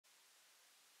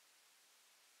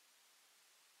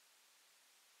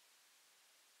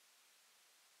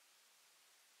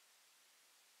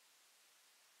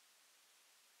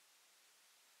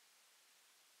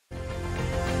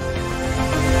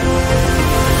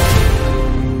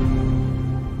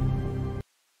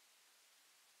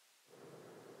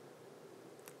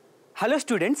Hello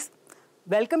students,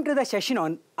 welcome to the session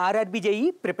on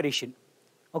RRBJE preparation.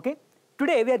 Okay,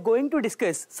 today we are going to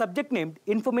discuss subject named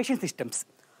Information Systems.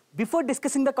 Before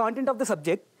discussing the content of the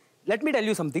subject, let me tell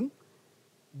you something.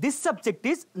 This subject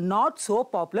is not so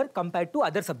popular compared to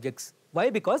other subjects.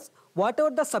 Why? Because whatever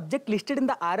the subject listed in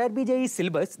the RRBJE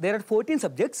syllabus, there are 14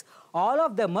 subjects, all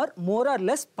of them are more or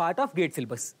less part of GATE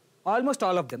syllabus. Almost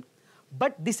all of them.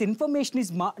 But this information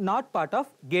is not part of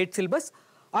GATE syllabus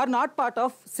or not part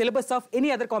of syllabus of any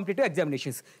other competitive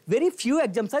examinations. Very few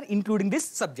exams are including this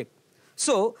subject.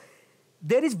 So,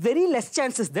 there is very less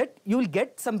chances that you will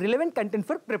get some relevant content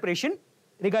for preparation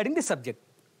regarding this subject.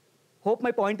 Hope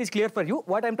my point is clear for you,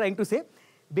 what I am trying to say.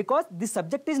 Because this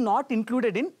subject is not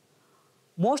included in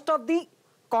most of the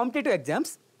competitive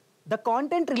exams, the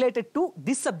content related to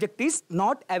this subject is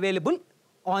not available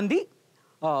on the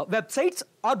websites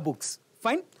or books.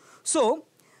 Fine. So,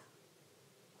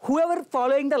 whoever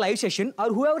following the live session or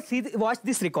whoever watch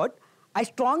this record, I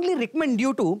strongly recommend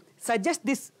you to suggest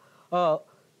this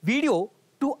video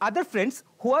to other friends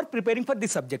who are preparing for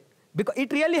this subject, because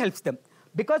it really helps them.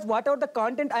 Because whatever the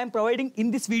content I am providing in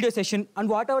this video session and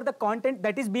whatever the content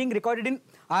that is being recorded in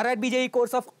RRBJE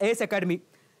course of AS Academy,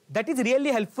 that is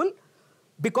really helpful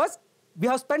because we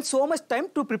have spent so much time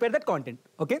to prepare that content.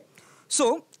 Okay.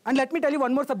 So, and let me tell you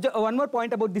one more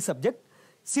point about this subject.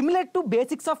 Similar to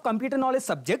basics of computer knowledge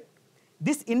subject,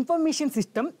 this information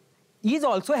system is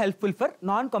also helpful for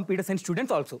non-computer science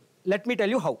students also. Let me tell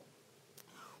you how.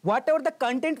 Whatever the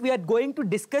content we are going to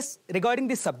discuss regarding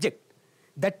this subject,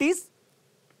 that is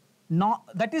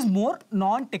more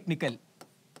non-technical.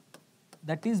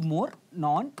 That is more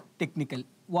non-technical.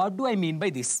 What do I mean by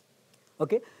this?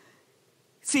 Okay.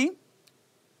 See,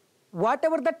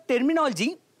 whatever the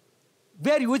terminology we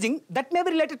are using, that may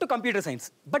be related to computer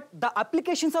science. But the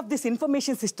applications of these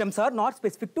information systems are not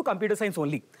specific to computer science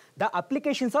only. The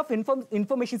applications of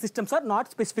information systems are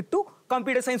not specific to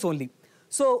computer science only.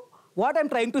 So, what I am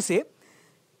trying to say,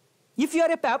 if you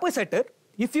are a paper setter,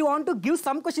 if you want to give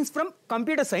some questions from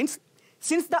computer science,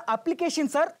 since the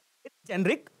applications are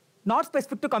generic, not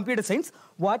specific to computer science,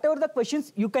 whatever the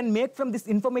questions you can make from these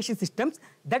information systems,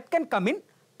 that can come in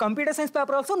computer science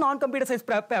paper also, non-computer science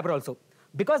paper also.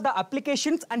 Because the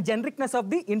applications and genericness of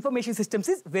the information systems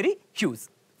is very huge.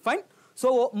 Fine.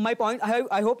 So, my point,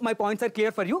 I hope my points are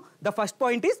clear for you. The first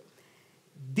point is,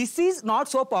 this is not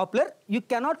so popular. You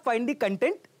cannot find the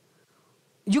content.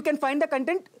 You can find the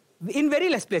content in very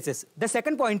less places. The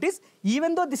second point is,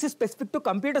 even though this is specific to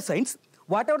computer science,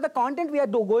 whatever the content we are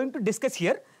going to discuss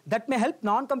here, that may help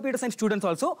non-computer science students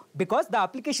also, because the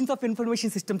applications of information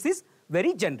systems is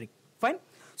very generic. Fine.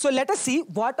 So, let us see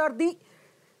what are the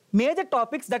major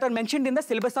topics that are mentioned in the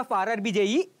syllabus of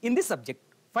RRBJE in this subject.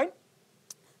 Fine.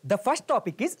 The first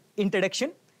topic is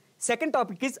introduction. Second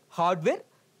topic is hardware.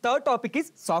 Third topic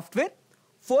is software.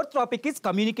 Fourth topic is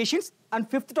communications. And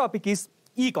fifth topic is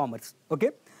e-commerce.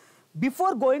 Okay.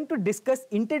 Before going to discuss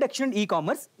introduction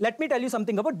e-commerce, let me tell you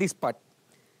something about this part.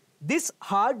 This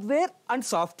hardware and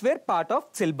software part of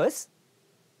syllabus.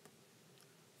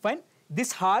 Fine.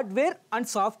 This hardware and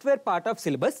software part of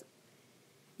syllabus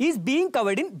is being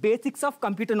covered in basics of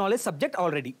computer knowledge subject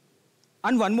already.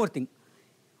 And one more thing,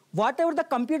 whatever the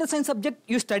computer science subject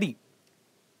you study,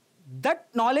 that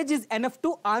knowledge is enough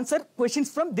to answer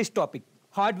questions from this topic,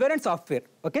 hardware and software.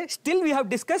 Okay, still we have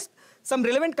discussed some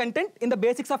relevant content in the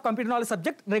basics of computer knowledge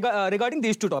subject regarding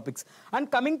these two topics.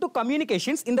 And coming to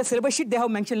communications, in the syllabus sheet they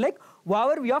have mentioned like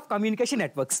overview of communication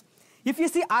networks. If you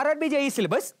see RRBJE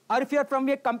syllabus, or if you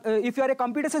are a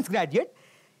computer science graduate,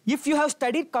 if you have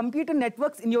studied computer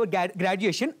networks in your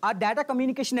graduation or data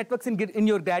communication networks in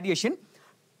your graduation,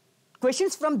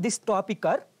 questions from this topic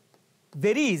are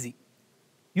very easy.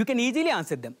 You can easily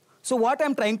answer them. So what I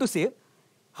am trying to say,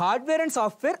 hardware and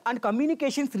software and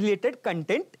communications related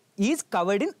content is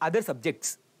covered in other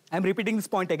subjects. I am repeating this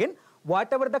point again.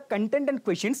 Whatever the content and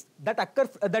questions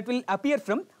that will appear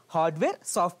from hardware,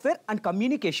 software and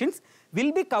communications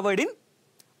will be covered in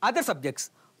other subjects.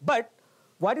 But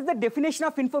what is the definition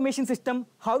of information system?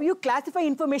 How you classify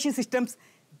information systems?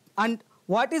 And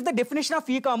what is the definition of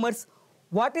e-commerce?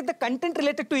 What is the content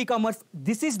related to e-commerce?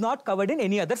 This is not covered in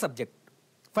any other subject.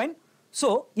 Fine.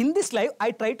 So, in this live, I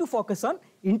try to focus on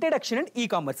introduction and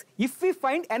e-commerce. If we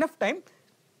find enough time,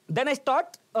 then I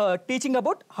start teaching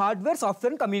about hardware,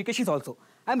 software and communications also.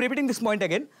 I am repeating this point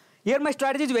again. Here my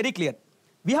strategy is very clear.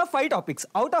 We have 5 topics.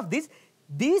 Out of these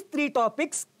 3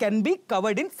 topics can be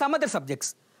covered in some other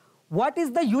subjects. What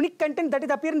is the unique content that is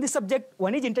appear in this subject?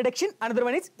 One is introduction, another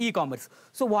one is e-commerce.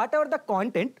 So whatever the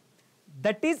content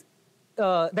that is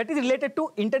related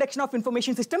to introduction of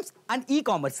information systems and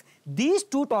e-commerce, these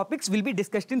 2 topics will be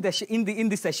discussed in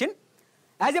this session.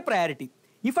 as a priority.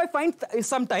 If I find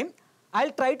some time,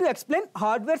 I'll try to explain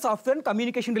hardware, software, and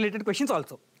communication related questions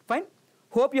also. Fine?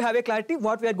 Hope you have a clarity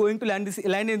what we are going to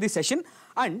learn in this session.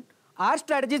 And our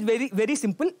strategy is very, very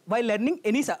simple while learning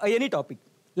any topic.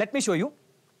 Let me show you.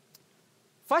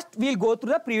 First, we'll go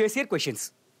through the previous year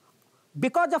questions.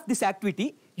 Because of this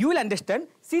activity, you will understand.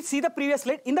 See the previous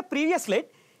slide. In the previous slide,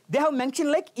 they have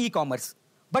mentioned like e-commerce.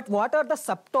 But what are the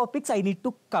subtopics I need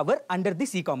to cover under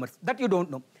this e-commerce? That you don't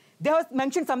know. They have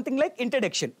mentioned something like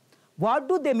introduction. What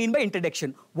do they mean by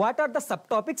introduction? What are the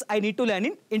subtopics I need to learn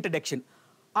in introduction?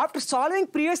 After solving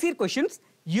previous year questions,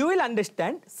 you will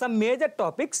understand some major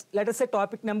topics. Let us say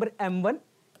topic number M1,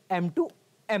 M2,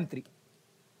 M3.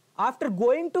 After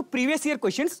going to previous year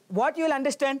questions, what you will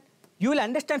understand? You will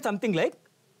understand something like,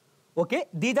 okay,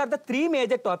 these are the 3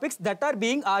 major topics that are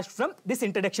being asked from this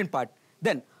introduction part.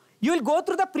 Then you will go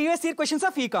through the previous year questions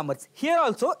of e-commerce. Here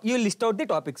also you will list out the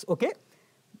topics, okay?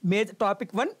 Major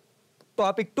topic 1,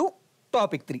 topic 2,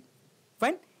 topic 3.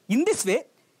 Fine? In this way,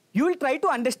 you will try to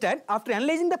understand, after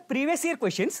analyzing the previous year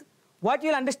questions, what you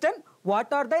will understand,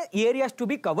 what are the areas to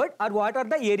be covered or what are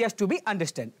the areas to be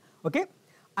understood. Okay?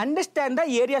 Understand the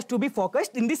areas to be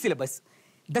focused in the syllabus.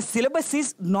 The syllabus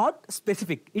is not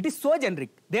specific. It is so generic.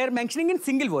 They are mentioning in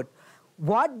single word.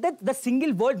 What does the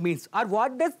single word means or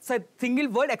what does the single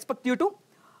word expect you to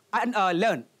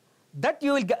learn? That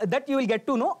you will get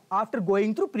to know after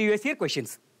going through previous year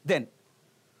questions. Then,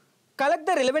 collect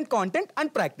the relevant content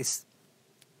and practice.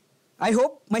 I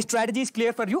hope my strategy is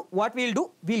clear for you. What we'll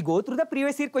do, we'll go through the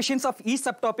previous year questions of each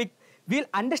subtopic. We'll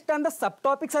understand the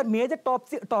subtopics or major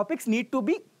topics need to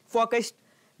be focused.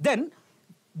 Then,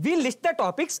 we'll list the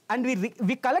topics and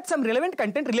we collect some relevant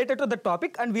content related to the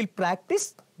topic and we'll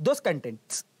practice those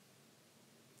contents.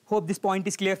 Hope this point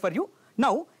is clear for you.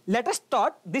 Now, let us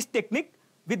start this technique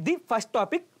with the first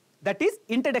topic, that is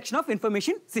introduction of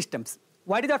information systems.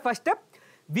 What is our first step?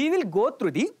 We'll go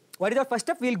through the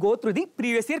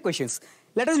previous year questions.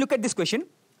 Let us look at this question.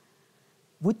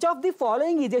 Which of the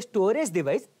following is a storage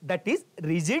device that is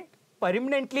rigid,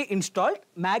 permanently installed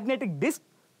magnetic disk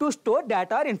to store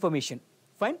data or information?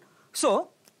 Fine. So,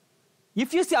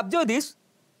 if you observe this,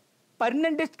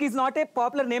 permanent disk is not a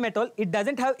popular name at all. It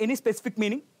doesn't have any specific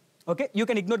meaning. Okay, you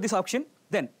can ignore this option.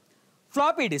 Then,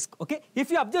 floppy disk. Okay, if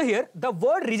you observe here, the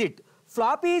word rigid,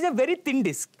 floppy is a very thin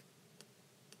disk.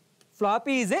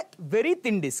 Floppy is a very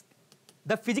thin disk.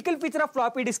 The physical feature of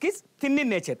floppy disk is thin in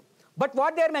nature. But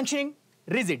what they are mentioning?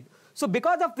 Rigid. So,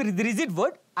 because of the rigid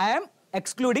word, I am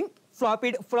excluding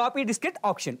floppy diskette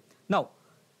option. Now,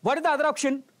 what is the other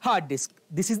option? Hard disk.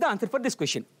 This is the answer for this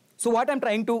question. So what I'm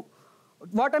trying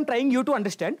you to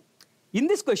understand, in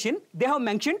this question, they have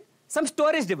mentioned some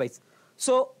storage device.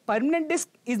 So permanent disk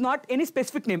is not any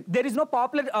specific name. There is no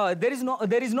popular, there is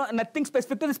nothing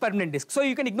specific to this permanent disk. So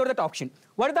you can ignore that option.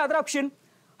 What is the other option?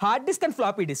 Hard disk and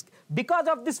floppy disk. Because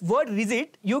of this word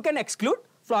rigid, you can exclude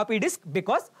floppy disk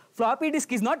because floppy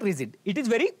disk is not rigid. It is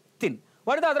very thin.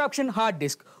 What is the other option? Hard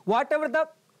disk. Whatever the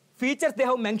features they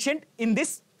have mentioned in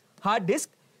this hard disk,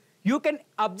 you can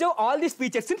observe all these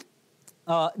features in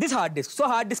this hard disk. So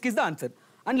hard disk is the answer.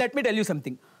 And let me tell you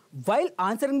something. While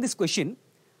answering this question,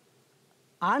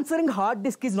 answering hard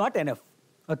disk is not enough.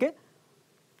 Okay?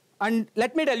 And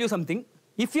let me tell you something.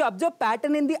 If you observe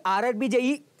pattern in the RRB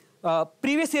JE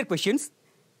previous year questions,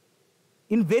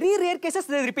 in very rare cases,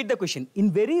 they repeat the question.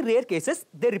 In very rare cases,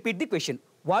 they repeat the question.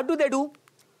 What do?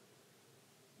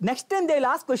 Next time, they will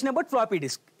ask question about floppy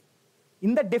disk.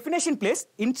 In the definition place,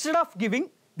 instead of giving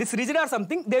this rigid or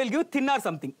something, they will give thin or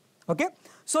something. Okay?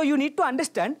 So you need to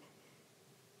understand,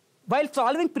 while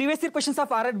solving previous year questions of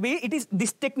RRB,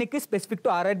 this technique is specific to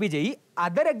RRB JE.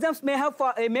 Other exams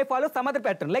may follow some other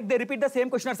pattern, like they repeat the same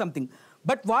question or something.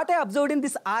 But what I observed in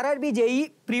this RRB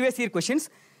JE previous year questions,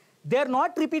 they are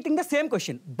not repeating the same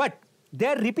question, but they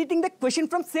are repeating the question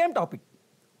from same topic.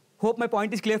 Hope my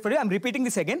point is clear for you. I'm repeating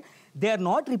this again. They are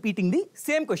not repeating the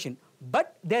same question,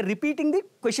 but they are repeating the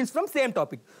questions from same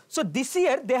topic. So this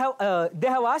year they have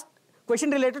asked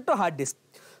question related to hard disk.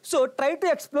 So try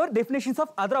to explore definitions of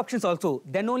other options also.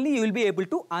 Then only you will be able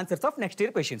to answer of next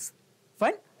year questions.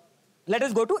 Fine. Let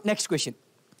us go to next question.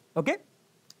 Okay.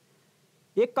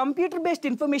 A computer-based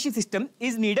information system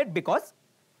is needed because,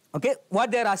 okay, what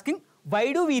they are asking,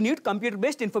 why do we need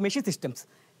computer-based information systems?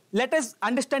 Let us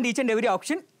understand each and every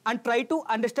option and try to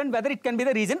understand whether it can be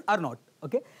the reason or not.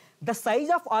 Okay. The size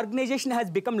of organization has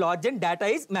become large and data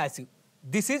is massive.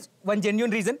 This is one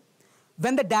genuine reason.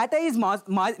 When the data is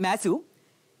massive,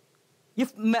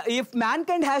 if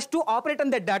mankind has to operate on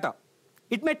that data,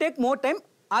 it may take more time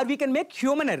or we can make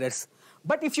human errors.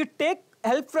 But if you take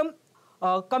help from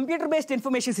computer-based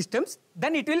information systems,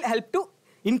 then it will help to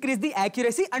increase the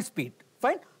accuracy and speed.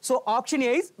 Fine. So option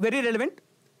A is very relevant.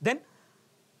 Then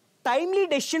timely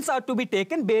decisions are to be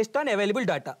taken based on available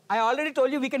data. I already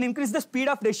told you we can increase the speed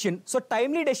of decision. So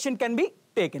timely decision can be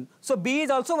taken. So B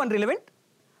is also one relevant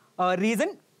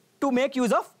reason to make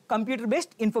use of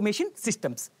computer-based information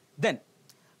systems. Then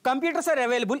computers are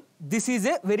available. This is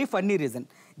a very funny reason.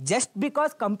 Just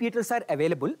because computers are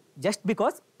available,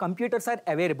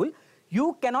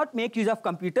 you cannot make use of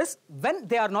computers when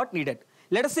they are not needed.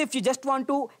 Let us say if you just want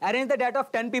to arrange the data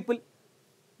of 10 people,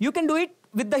 you can do it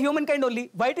with the humankind only.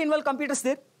 Why to involve computers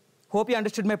there? Hope you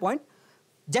understood my point.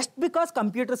 Just because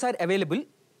computers are available,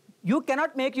 you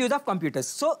cannot make use of computers.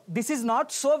 So this is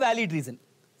not so valid reason.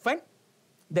 Fine.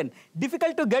 Then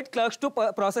difficult to get clerks to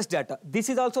process data. This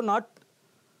is also not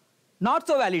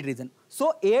so valid reason.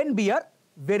 So A and B are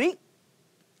very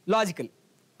logical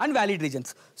and valid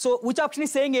reasons. So which option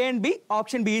is saying A and B?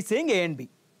 Option B is saying A and B.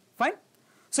 Fine.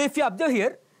 So if you observe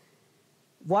here,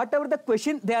 whatever the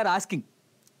question they are asking,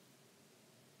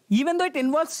 even though it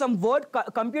involves some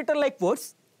computer-like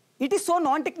words, it is so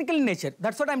non-technical in nature.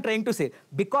 That's what I'm trying to say.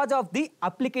 Because of the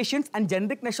applications and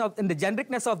genericness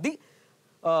of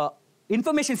the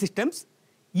information systems,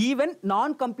 even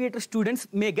non-computer students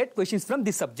may get questions from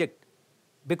this subject.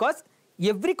 Because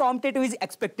every competitive is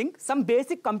expecting some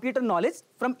basic computer knowledge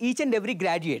from each and every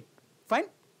graduate. Fine?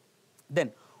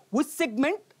 Then, which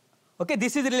segment? Okay,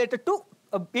 this is related to,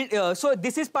 so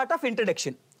this is part of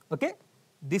introduction. Okay?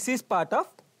 This is part of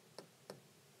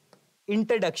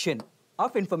introduction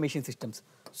of information systems.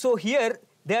 So here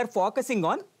they are focusing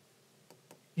on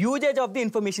usage of the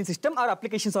information system or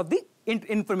applications of the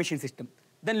information system.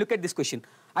 Then look at this question.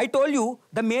 I told you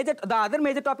the other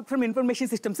major topic from information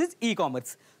systems is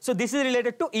e-commerce. So this is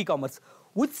related to e-commerce.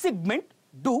 Which segment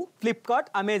do Flipkart,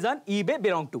 Amazon, eBay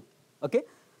belong to? Okay.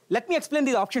 Let me explain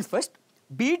these options first.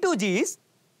 B2G is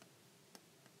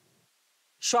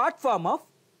short form of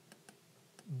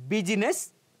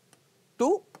business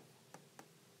to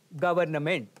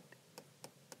government.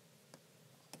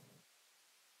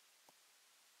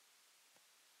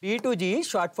 B2G is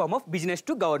short form of business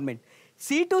to government.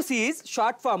 C2C is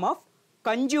short form of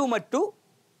consumer to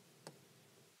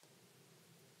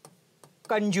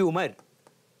consumer.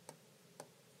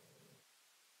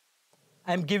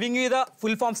 I am giving you the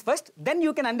full forms first, then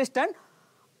you can understand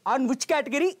on which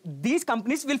category these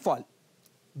companies will fall.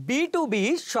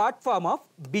 B2B is short form of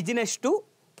business to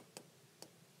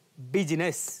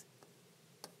business.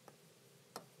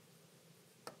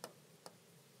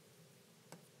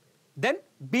 Then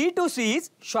B2C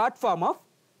is short form of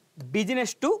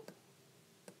business to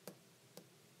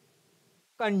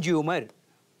consumer.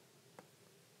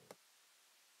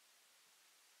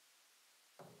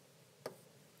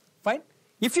 Fine.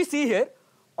 If you see here,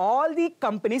 all the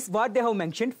companies what they have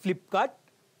mentioned, Flipkart,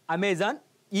 Amazon,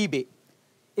 eBay.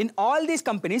 In all these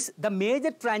companies, the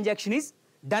major transaction is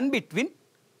done between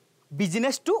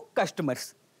business to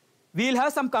customers. We will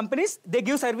have some companies, they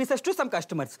give services to some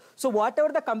customers. So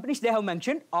whatever the companies they have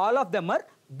mentioned, all of them are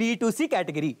B2C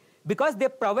category because they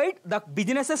provide, the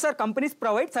businesses or companies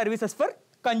provide services for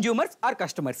consumers or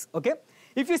customers. Okay.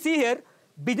 If you see here,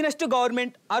 business to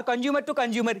government or consumer to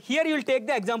consumer, here you will take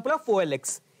the example of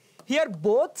OLX. Here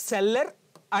both seller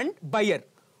and buyer,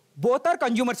 both are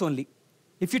consumers only.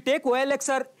 If you take OLX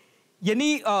or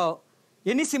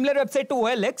any similar website to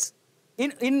OLX,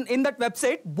 in that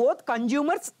website, both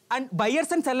consumers and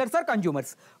buyers and sellers are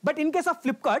consumers. But in case of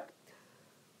Flipkart,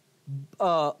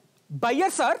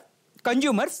 buyers are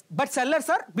consumers, but sellers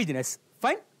are business.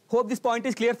 Fine? Hope this point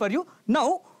is clear for you.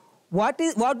 Now, what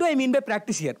do I mean by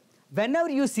practice here? Whenever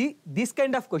you see this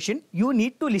kind of question, you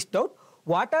need to list out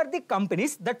what are the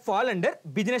companies that fall under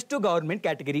business to government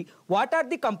category, what are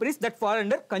the companies that fall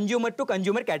under consumer to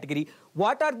consumer category,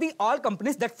 what are the all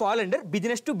companies that fall under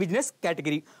business to business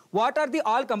category, what are the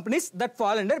all companies that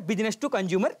fall under business to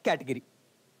consumer category.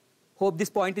 Hope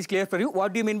this point is clear for you.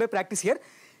 What do you mean by practice here?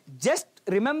 Just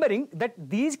remembering that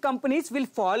these companies will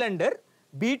fall under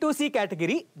B2C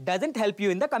category doesn't help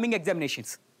you in the coming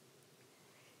examinations.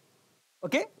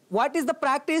 Okay, what is the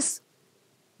practice?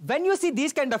 When you see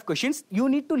these kind of questions, you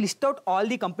need to list out all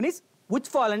the companies which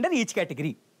fall under each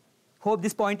category. Hope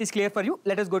this point is clear for you.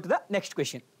 Let us go to the next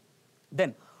question.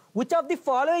 Then, which of the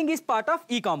following is part of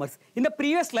e-commerce? In the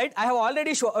previous slide, I have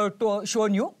already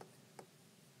shown you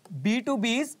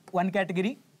B2B is one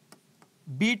category,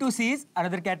 B2C is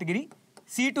another category,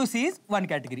 C2C is one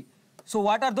category. So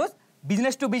what are those?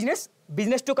 Business to business,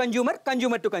 business to consumer,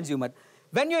 consumer to consumer.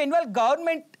 When you involve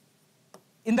government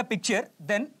in the picture,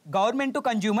 then government to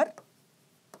consumer,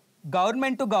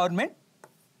 government to government,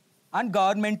 and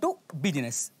government to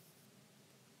business.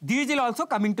 these will also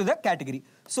coming to the category.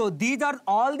 So these are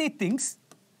all the things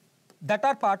that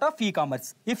are part of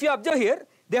e-commerce. If you observe here,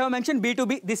 they have mentioned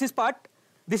B2B, this is part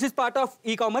of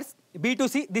e-commerce,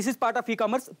 B2C, this is part of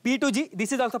e-commerce, B2G,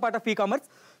 this is also part of e-commerce.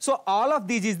 So all of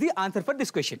these is the answer for this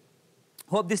question.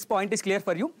 Hope this point is clear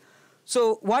for you.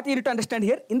 So what you need to understand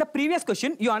here, in the previous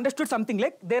question, you understood something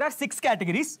like there are 6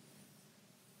 categories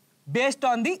based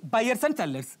on the buyers and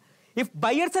sellers. If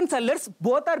buyers and sellers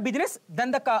both are business,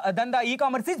 then the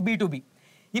e-commerce is B2B.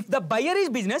 If the buyer is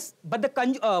business, but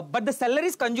the seller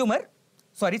is consumer,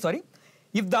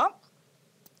 if the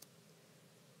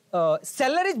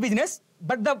seller is business,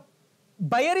 but the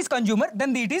buyer is consumer,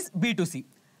 then it is B2C.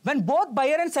 When both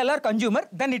buyer and seller are consumer,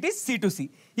 then it is C2C.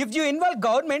 If you involve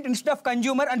government instead of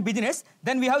consumer and business,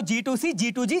 then we have G2C,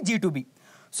 G2G, G2B.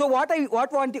 So what I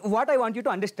want you to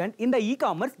understand, in the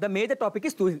e-commerce, the major topic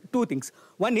is two things.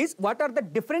 One is, what are the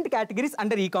different categories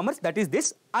under e-commerce, that is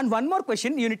this. And one more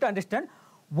question you need to understand,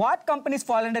 what companies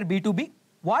fall under B2B,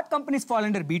 what companies fall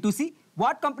under B2C,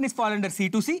 what companies fall under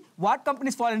C2C, what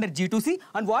companies fall under G2C,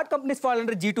 and what companies fall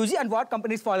under G2G, and what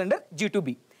companies fall under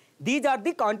G2B. These are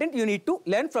the content you need to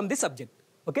learn from this subject.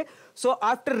 Okay, so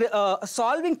after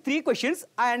solving 3 questions,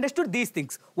 I understood these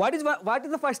things. What is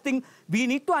the first thing? We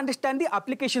need to understand the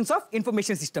applications of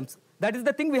information systems. That is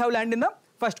the thing we have learned in the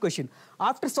first question.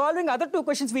 After solving other 2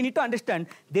 questions, we need to understand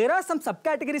there are some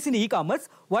subcategories in e-commerce.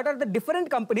 What are the different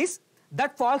companies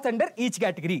that falls under each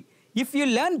category? If you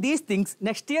learn these things,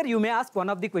 next year you may ask one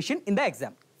of the question in the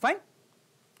exam. Fine?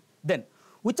 Then,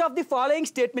 which of the following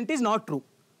statement is not true?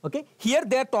 Okay, here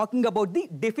they are talking about the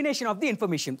definition of the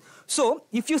information. So,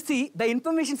 if you see, the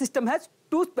information system has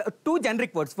two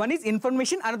generic words. One is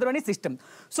information, another one is system.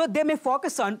 So, they may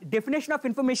focus on definition of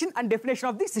information and definition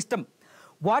of the system.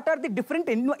 What are the different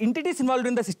entities involved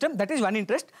in the system? That is one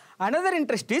interest. Another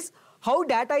interest is how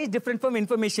data is different from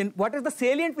information. What is the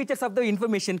salient features of the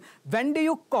information? When do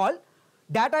you call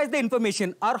data as the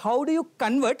information, or how do you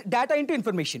convert data into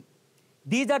information?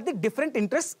 These are the different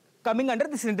interests coming under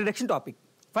this introduction topic.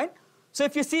 Fine. So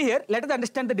if you see here, let us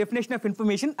understand the definition of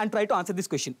information and try to answer this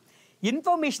question.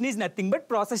 Information is nothing but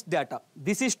processed data.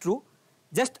 This is true.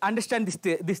 Just understand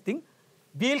this thing.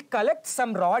 We will collect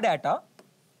some raw data.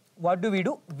 What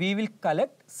do? We will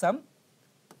collect some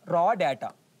raw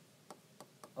data.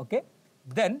 Okay.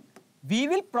 Then we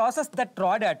will process that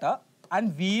raw data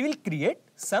and we will create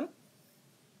some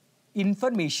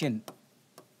information.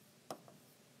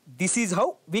 This is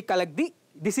how we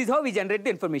generate the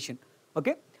information.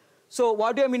 Okay. So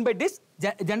what do I mean by this?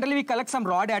 Generally we collect some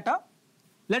raw data.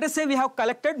 Let us say we have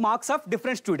collected marks of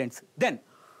different students. Then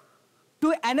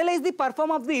to analyze the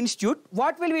performance of the institute,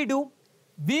 what will we do?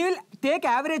 We will take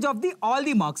average of all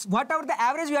the marks. Whatever the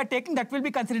average we are taking, that will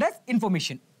be considered as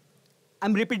information. I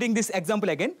am repeating this example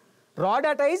again. Raw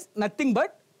data is nothing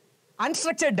but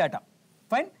unstructured data.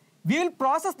 Fine. We will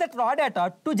process that raw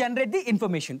data to generate the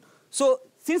information. So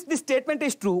since this statement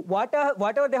is true,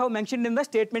 whatever they have mentioned in the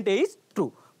statement A is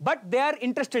true. But they are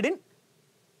interested in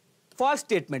false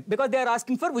statement because they are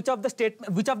asking for which of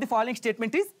the following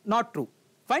statement is not true.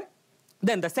 Fine.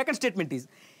 Then the second statement is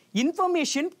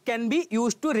information can be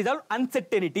used to resolve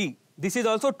uncertainty. This is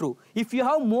also true. If you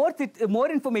have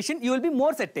more information, you will be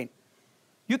more certain.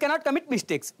 You cannot commit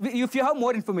mistakes if you have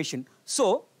more information.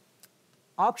 So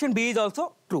option B is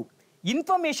also true.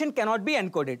 Information cannot be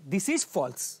encoded. This is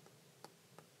false.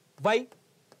 Why?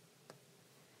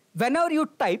 Whenever you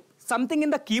type something in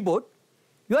the keyboard,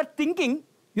 you are thinking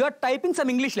you are typing some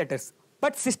English letters,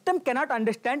 but system cannot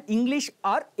understand English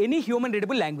or any human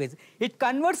readable language. It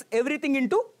converts everything in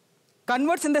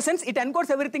the sense it encodes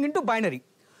everything into binary.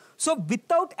 So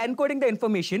without encoding the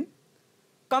information,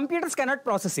 computers cannot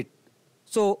process it.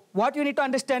 So what you need to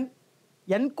understand,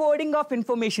 encoding of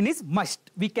information is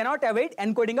must. We cannot avoid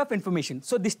encoding of information.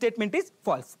 So this statement is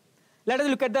false. Let us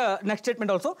look at the next statement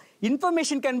also.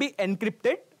 Information can be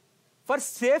encrypted for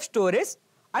safe storage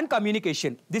and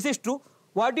communication. This is true.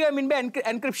 What do I mean by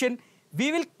encryption?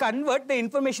 We will convert the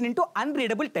information into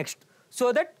unreadable text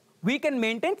so that we can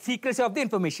maintain secrecy of the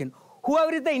information.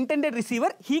 Whoever is the intended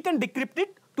receiver, he can decrypt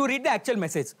it to read the actual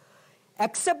message.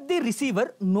 Except the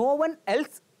receiver, no one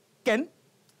else can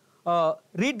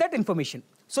read that information.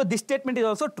 So this statement is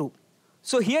also true.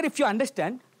 So here if you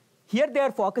understand, here they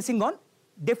are focusing on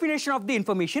definition of the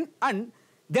information and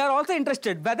they are also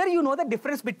interested whether you know the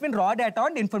difference between raw data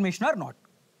and information or not.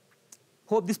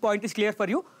 Hope this point is clear for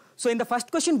you. So in the first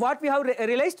question, what we have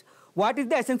realized, what is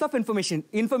the essence of information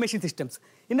systems.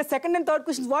 In the second and third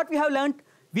questions, what we have learned?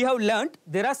 We have learned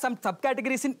there are some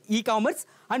subcategories in e-commerce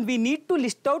and we need to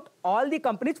list out all the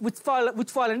companies which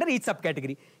fall under each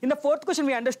subcategory. In the fourth question,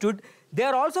 we understood they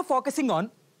are also focusing on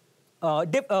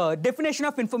definition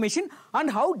of information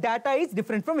and how data is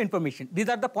different from information. These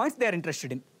are the points they are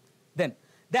interested in. Then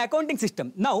the accounting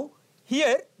system. Now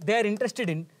here they are interested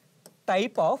in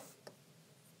type of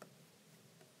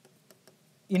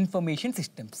information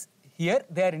systems. Here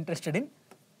they are interested in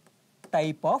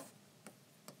type of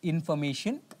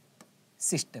information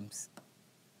systems.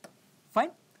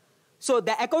 Fine. So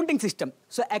the accounting system.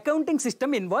 So accounting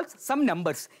system involves some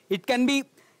numbers. It can be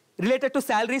related to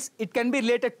salaries, it can be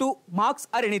related to marks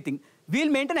or anything. We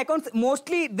will maintain accounts,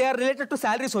 mostly they are related to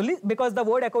salaries only because the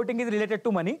word accounting is related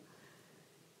to money.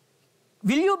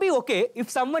 Will you be okay if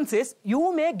someone says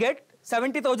you may get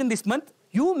 70,000 this month,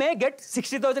 you may get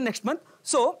 60,000 next month?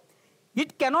 So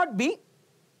it cannot be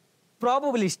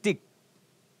probabilistic.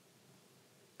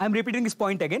 I am repeating this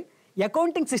point again.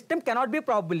 Accounting system cannot be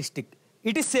probabilistic.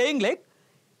 It is saying like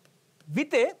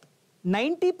with a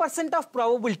 90% of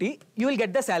probability you will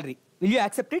get the salary. Will you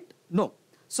accept it? No.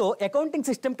 So accounting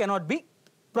system cannot be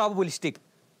probabilistic.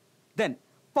 Then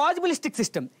possibilistic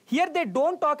system. Here they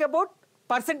don't talk about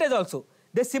percentage also.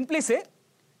 They simply say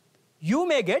you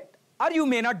may get or you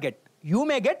may not get. You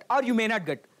may get or you may not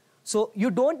get. So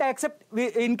you don't accept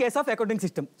in case of accounting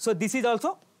system. So this is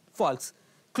also false.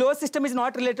 Closed system is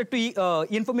not related to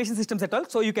information systems at all.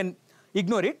 So you can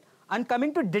ignore it. And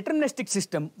coming to deterministic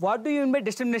system, what do you mean by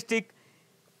deterministic?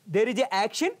 There is an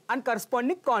action and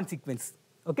corresponding consequence.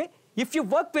 Okay? If you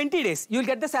work 20 days, you will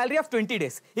get the salary of 20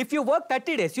 days. If you work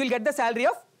 30 days, you will get the salary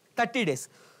of 30 days.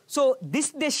 So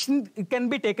this decision can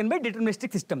be taken by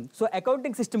deterministic system. So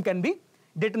accounting system can be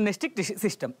deterministic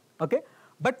system. Okay?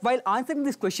 But while answering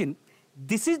this question,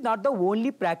 this is not the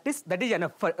only practice that is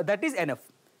enough.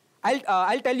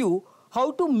 I'll tell you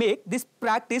how to make this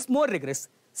practice more rigorous.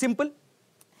 Simple.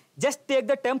 Just take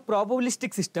the term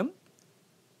probabilistic system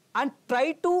and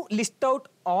try to list out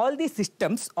all the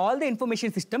systems, all the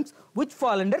information systems which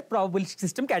fall under probabilistic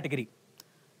system category.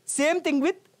 Same thing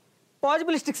with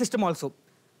possibilistic system also.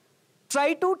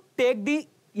 Try to take the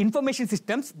information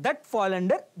systems that fall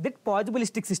under the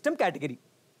possibilistic system category.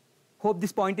 Hope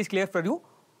this point is clear for you.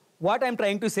 What I am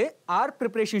trying to say, our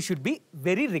preparation should be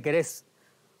very rigorous.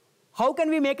 How can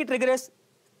we make it rigorous?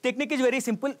 Technique is very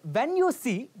simple. When you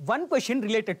see one question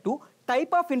related to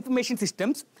type of information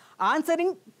systems,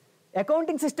 answering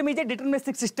accounting system is a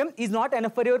deterministic system is not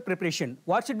enough for your preparation.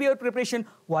 What should be your preparation?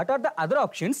 What are the other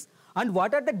options and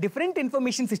what are the different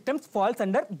information systems falls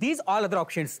under these all other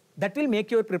options? That will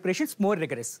make your preparations more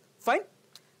rigorous. Fine.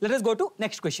 Let us go to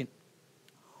next question.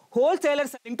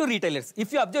 Wholesalers selling to retailers.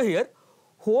 If you observe here,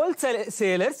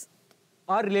 wholesalers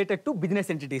are related to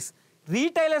business entities.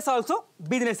 Retailers also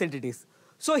business entities.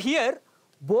 So here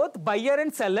both buyer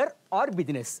and seller are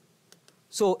business.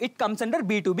 So it comes under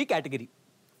B2B category.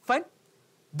 Fine.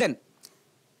 Then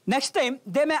next time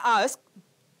they may ask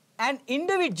an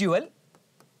individual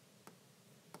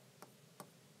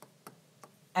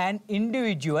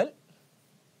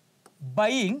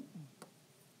buying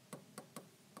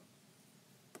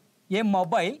a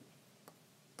mobile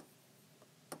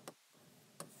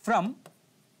from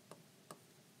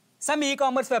some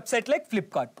e-commerce website like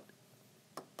Flipkart.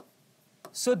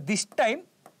 So this time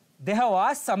they have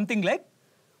asked something like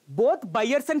both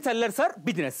buyers and sellers are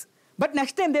business. But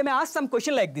next time they may ask some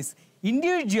question like this.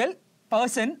 Individual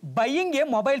person buying a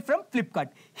mobile from Flipkart.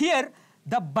 Here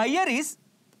the buyer is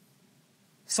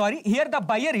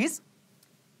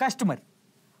customer,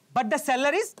 but the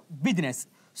seller is business.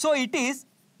 So it is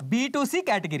B2C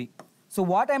category. So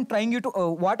what I am trying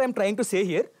to say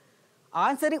here,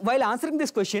 while answering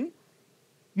this question,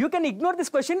 you can ignore this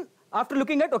question after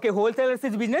looking at, okay, wholesalers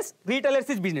is business, retailers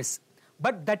is business.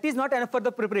 But that is not enough for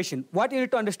the preparation. What you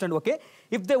need to understand, okay,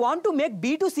 if they want to make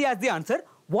B2C as the answer,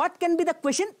 what can be the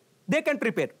question they can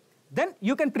prepare? Then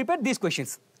you can prepare these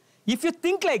questions. If you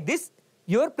think like this,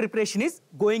 your preparation is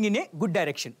going in a good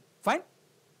direction. Fine?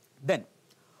 Then,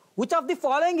 which of the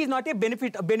following is not a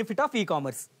benefit of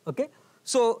e-commerce? Okay?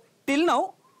 So, till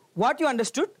now, what you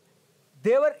understood,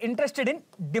 they were interested in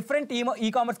different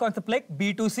e-commerce concepts like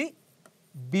B2C,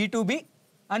 B2B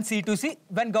and C2C.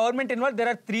 When government involved, there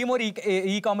are 3 more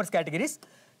e-commerce categories.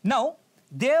 Now,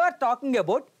 they were talking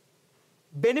about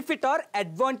benefit or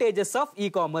advantages of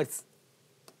e-commerce.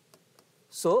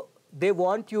 So, they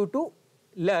want you to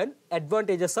learn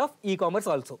advantages of e-commerce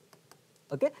also.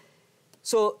 Okay?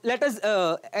 So, let us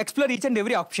explore each and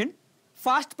every option.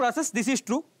 Fast process, this is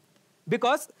true,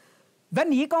 because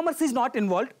when e-commerce is not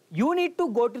involved, you need to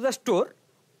go to the store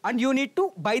and you need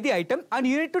to buy the item and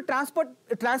you need to transport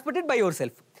it by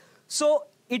yourself. So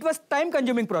it was time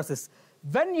consuming process.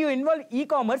 When you involve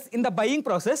e-commerce in the buying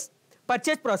process,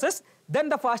 purchase process, then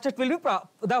the fastest will be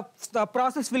the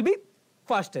process will be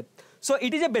faster. So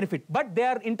it is a benefit, but they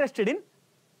are interested in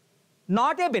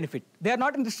not a benefit. They are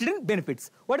not interested in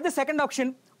benefits. What is the second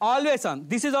option? Always on.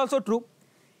 This is also true.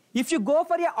 If you go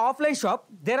for a offline shop,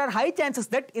 there are high chances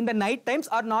that in the night times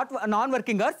or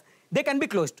non-working hours, they can be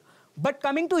closed. But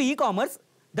coming to e-commerce,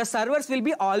 the servers will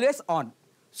be always on.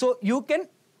 So you can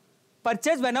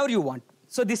purchase whenever you want.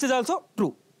 So this is also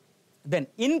true. Then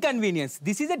inconvenience.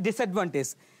 This is a disadvantage.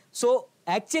 So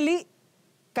actually,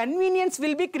 convenience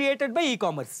will be created by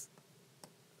e-commerce.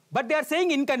 But they are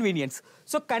saying inconvenience.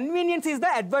 So convenience is the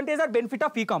advantage or benefit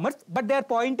of e-commerce, but they are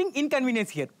pointing inconvenience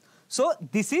here. So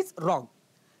this is wrong.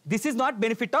 This is not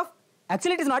benefit of,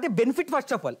 actually it is not a benefit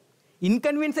first of all.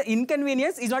 Inconvenience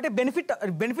is not a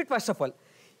benefit first of all.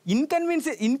 Inconvenience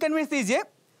is a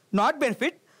not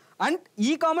benefit, and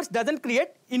e-commerce doesn't create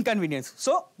inconvenience.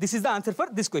 So this is the answer for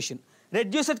this question.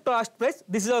 Reduced cost price,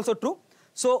 this is also true.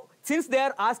 So since they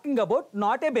are asking about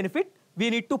not a benefit, we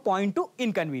need to point to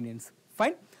inconvenience.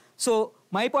 Fine. So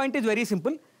my point is very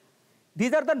simple.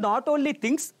 These are the not only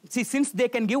things, see, since they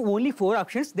can give only 4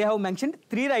 options, they have mentioned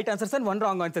 3 right answers and 1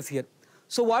 wrong answers here.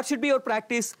 So what should be your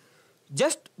practice?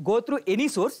 Just go through any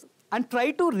source and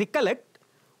try to recollect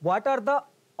what are the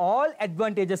all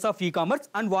advantages of e-commerce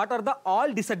and what are the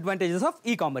all disadvantages of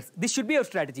e-commerce. This should be your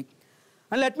strategy.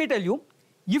 And let me tell you,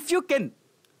 if you can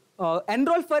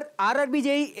enroll for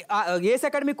RRBJE, ACE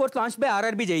Academy course launched by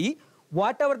RRBJE,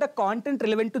 whatever the content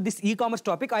relevant to this e-commerce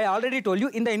topic, I already told you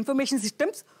in the information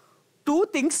systems, 2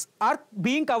 things are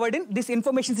being covered in this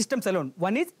information systems alone.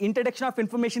 One is introduction of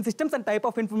information systems and type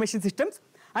of information systems,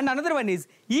 and another one is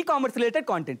e-commerce related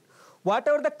content.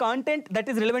 Whatever the content that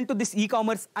is relevant to this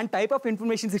e-commerce and type of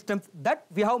information systems, that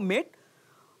we have made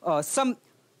some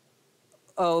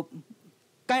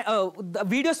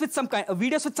videos with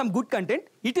some good content.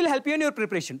 It will help you in your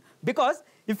preparation, because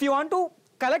if you want to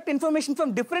collect information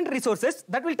from different resources,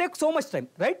 that will take so much time,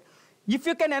 right? If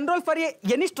you can enroll for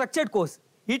any structured course,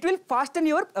 it will fasten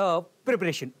your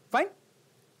preparation. Fine.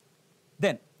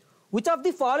 Then, which of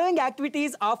the following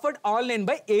activities offered online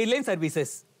by airline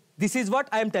services? This is what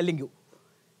I am telling you.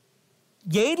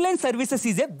 Airline services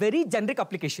is a very generic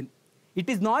application. It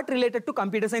is not related to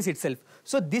computer science itself.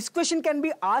 So this question can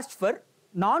be asked for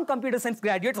non-computer science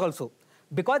graduates also,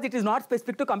 because it is not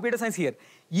specific to computer science here.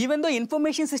 Even though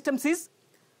information systems is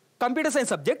computer science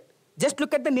subject, just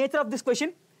look at the nature of this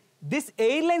question. This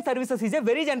airline services is a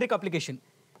very generic application.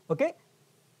 Okay?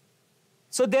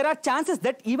 So there are chances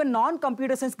that even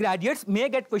non-computer science graduates may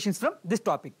get questions from this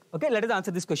topic. Okay, let us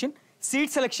answer this question.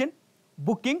 Seat selection,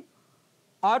 booking,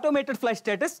 automated flight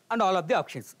status, and all of the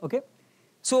options. Okay?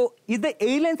 So is the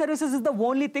airline services is the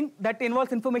only thing that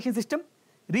involves information system?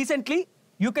 Recently,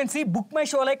 you can see Book My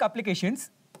Show-like applications.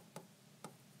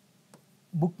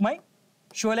 Book My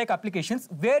Show-like applications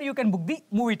where you can book the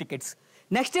movie tickets.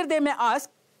 Next year, they may ask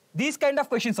these kind of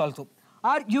questions also.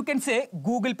 Or you can say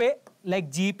Google Pay, like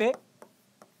GPay,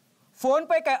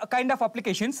 PhonePe kind of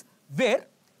applications where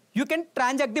you can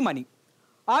transact the money.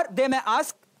 Or they may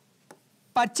ask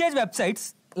purchase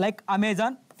websites like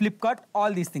Amazon, Flipkart,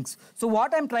 all these things. So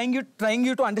what I'm trying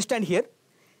you to understand here,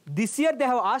 this year they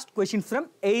have asked questions from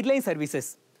airline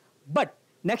services. But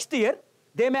next year,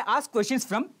 they may ask questions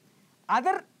from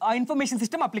other information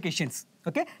system applications.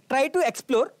 Okay? Try to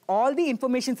explore all the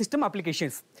information system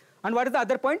applications. And what is the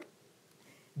other point?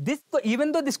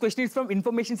 Even though this question is from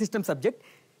information system subject,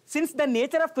 since the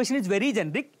nature of question is very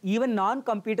generic, even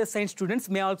non-computer science students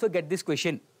may also get this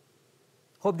question.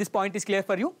 Hope this point is clear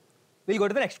for you. We'll go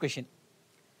to the next question.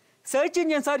 Search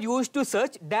engines are used to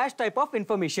search dash type of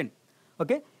information.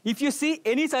 Okay? If you see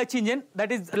any search engine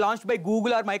that is launched by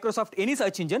Google or Microsoft, any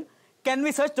search engine, can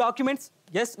we search documents?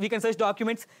 Yes, we can search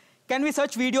documents. Can we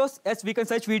search videos? Yes, we can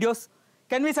search videos.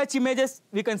 Can we search images?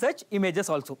 We can search images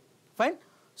also. Fine?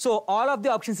 So all of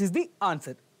the options is the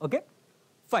answer. Okay?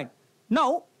 Fine.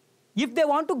 Now, if they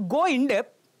want to go in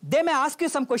depth, they may ask you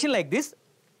some question like this.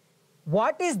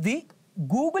 What is the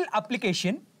Google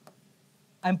application?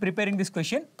 I'm preparing this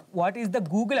question. What is the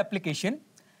Google application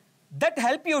that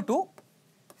help you to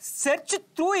search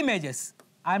through images?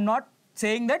 I'm not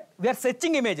saying that we are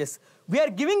searching images. We are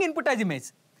giving input as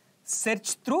image.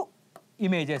 Search through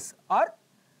images or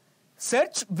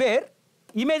search where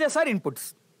images are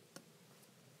inputs.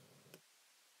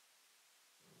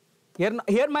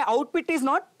 Here my output is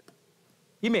not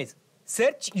image.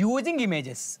 Search using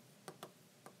images.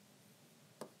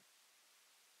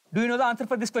 Do you know the answer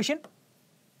for this question?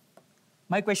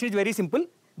 My question is very simple.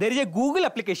 There is a Google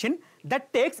application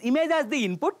that takes image as the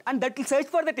input and that will search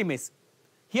for that image.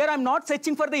 Here I am not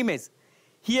searching for the image.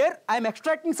 Here I am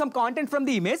extracting some content from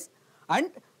the image and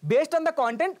based on the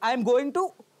content I am going to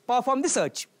perform the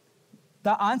search.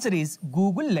 The answer is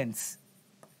Google Lens.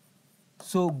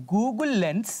 So Google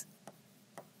Lens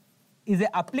is an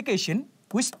application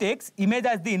which takes image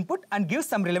as the input and gives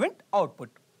some relevant output.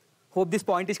 Hope this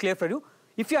point is clear for you.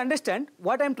 If you understand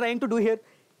what I'm trying to do here,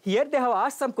 here they have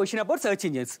asked some question about search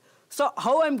engines. So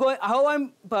how I'm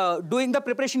doing the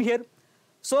preparation here?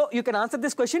 So you can answer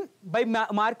this question by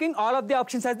marking all of the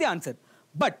options as the answer.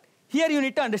 But here you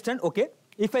need to understand, okay,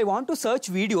 if I want to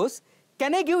search videos,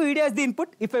 can I give video as the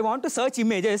input? If I want to search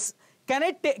images, can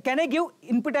I give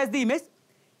input as the image?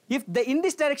 If in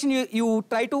this direction you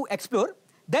try to explore,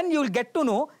 then you will get to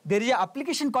know there is an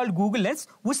application called Google Lens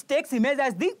which takes image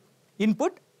as the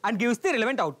input and gives the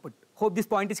relevant output. Hope this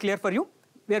point is clear for you.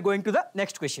 We are going to the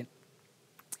next question.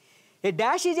 A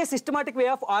dash is a systematic way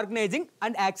of organizing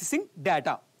and accessing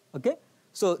data. Okay,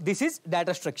 so this is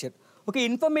data structure. Okay,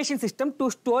 information system, to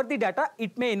store the data,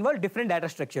 it may involve different data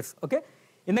structures. Okay,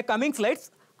 in the coming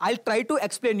slides, I'll try to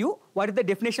explain you what is the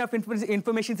definition of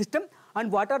information system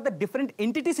and what are the different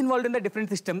entities involved in the different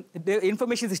system, the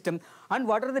information system, and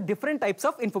what are the different types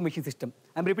of information system.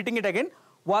 I'm repeating it again.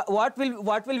 What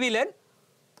will we learn?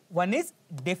 One is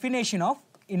definition of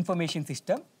information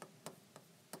system.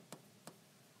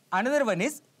 Another one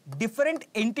is different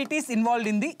entities involved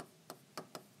in the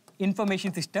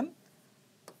information system.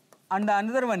 And the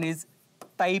another one is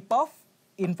type of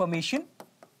information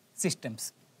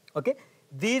systems. Okay,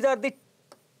 these are the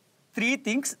three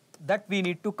things that we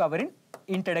need to cover in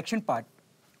introduction part.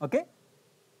 Okay,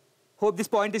 hope this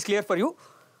point is clear for you.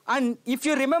 And if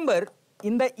you remember,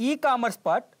 in the e-commerce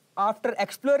part, after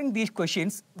exploring these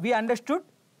questions, we understood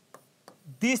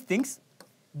these things.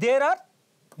 There are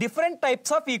different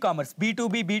types of e-commerce,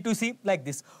 B2B, B2C, like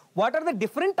this. What are the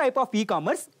different type of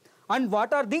e-commerce and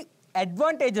what are the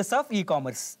advantages of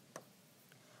e-commerce?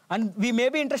 And we may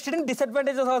be interested in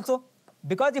disadvantages also,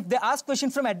 because if they ask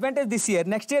questions from advantage this year,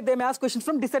 next year they may ask questions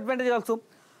from disadvantage also.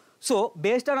 So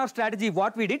based on our strategy,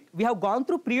 what we did, we have gone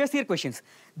through previous year questions.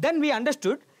 Then we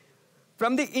understood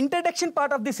from the introduction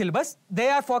part of the syllabus, they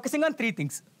are focusing on three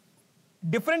things: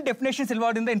 different definitions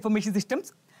involved in the information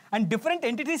systems and different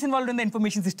entities involved in the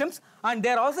information systems, and they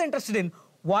are also interested in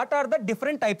what are the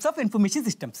different types of information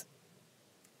systems.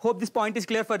 Hope this point is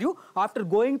clear for you. After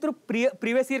going through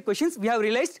previous year questions, we have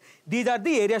realized these are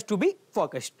the areas to be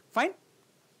focused. Fine?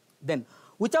 Then,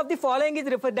 which of the following is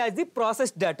referred as the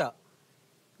processed data?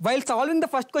 While solving the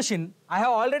first question, I have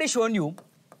already shown you,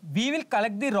 we will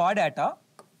collect the raw data,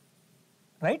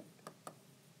 right?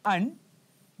 And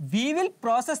we will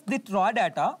process the raw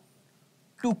data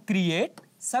to create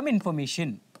some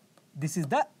information. This is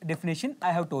the definition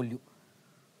I have told you.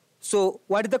 So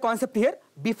what is the concept here?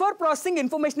 Before processing,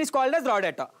 information is called as raw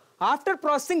data. After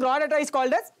processing, raw data is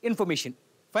called as information.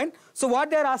 Fine? So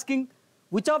what they are asking,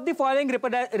 which of the following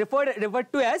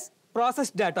referred to as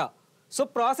processed data? So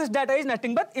processed data is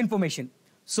nothing but information.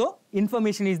 So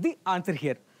information is the answer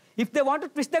here. If they want to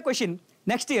twist the question,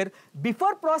 next year,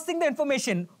 before processing the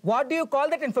information, what do you call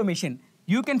that information?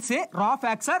 You can say raw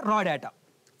facts or raw data.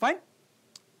 Fine?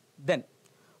 Then,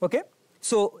 okay.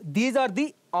 So these are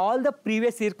all the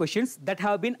previous year questions that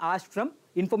have been asked from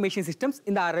information systems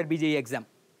in the RRB JE exam.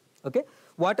 Okay.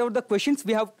 Whatever the questions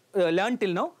we have learned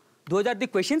till now, those are the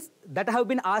questions that have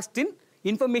been asked in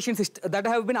information system, that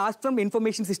have been asked from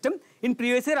information system in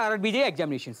previous year RRB JE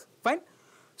examinations. Fine.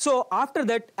 So after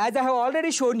that, as I have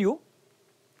already shown you,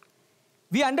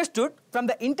 we understood from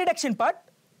the introduction part,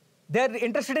 they are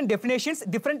interested in definitions,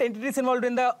 different entities involved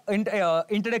in the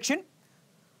information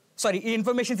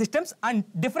systems and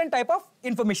different type of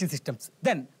information systems.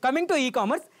 Then coming to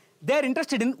e-commerce, they are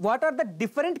interested in what are the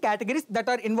different categories that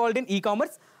are involved in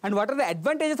e-commerce and what are the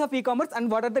advantages of e-commerce and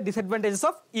what are the disadvantages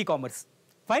of e-commerce.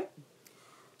 Fine.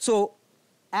 So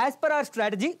as per our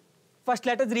strategy, first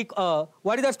let us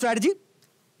what is our strategy?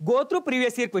 Go through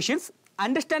previous year questions,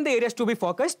 understand the areas to be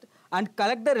focused and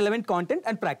collect the relevant content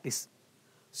and practice.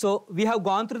 So we have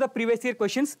gone through the previous year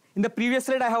questions. In the previous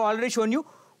slide, I have already shown you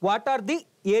what are the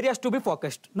areas to be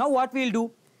focused. Now what we will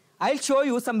do, I'll show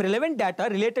you some relevant data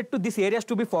related to these areas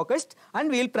to be focused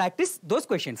and we will practice those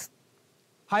questions.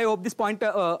 I hope this point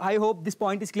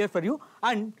is clear for you.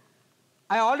 And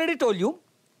I already told you,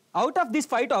 out of these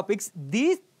 5 topics,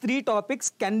 these 3 topics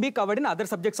can be covered in other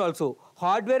subjects also.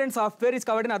 Hardware and software is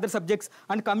covered in other subjects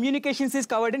and communications is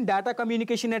covered in data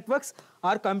communication networks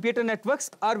or computer networks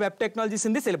or web technologies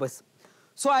in the syllabus.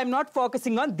 So I am not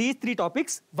focusing on these 3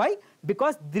 topics. Why?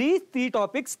 Because these 3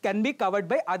 topics can be covered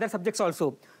by other subjects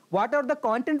also. What are the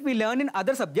content we learn in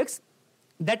other subjects?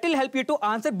 That will help you to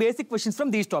answer basic questions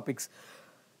from these topics.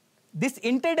 This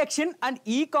introduction and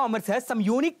e-commerce has some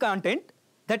unique content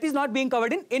that is not being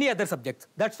covered in any other subjects.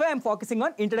 That's why I'm focusing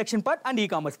on introduction part and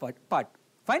e-commerce part.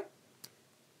 Fine?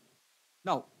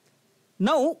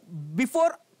 Now,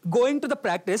 before going to the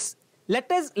practice,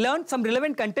 let us learn some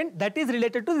relevant content that is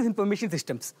related to these information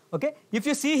systems. Okay? If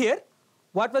you see here,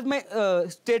 what was my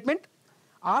statement?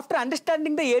 After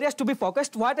understanding the areas to be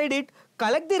focused, what I did,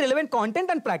 collect the relevant content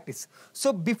and practice.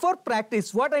 So before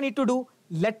practice, what I need to do,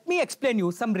 let me explain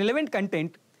you some relevant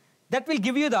content that will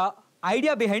give you the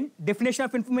idea behind definition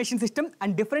of information system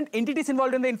and different entities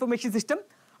involved in the information system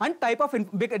and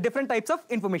different types of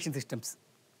information systems.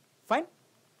 Fine?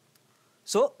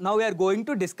 So now we are going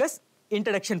to discuss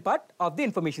introduction part of the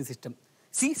information system.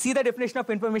 See the definition of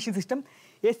information system.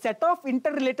 A set of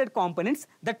interrelated components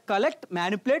that collect,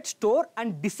 manipulate, store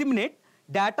and disseminate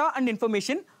data and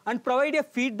information and provide a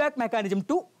feedback mechanism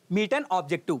to meet an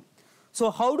objective.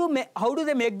 So how do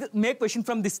they make question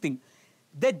from this thing?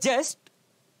 They just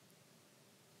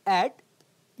add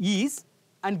is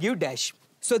and give dash.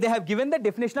 So they have given the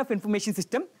definition of information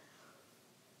system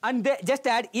and they just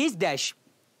add is dash.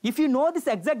 If you know this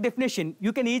exact definition,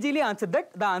 you can easily answer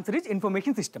that the answer is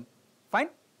information system. Fine?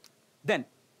 Then,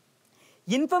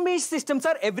 information systems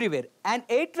are everywhere. An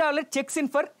air traveler checks in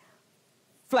for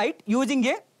flight using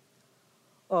a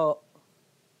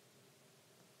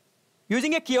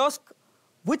kiosk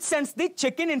which sends the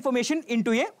check-in information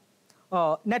into a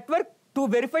network to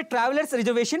verify traveler's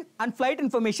reservation and flight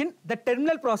information. The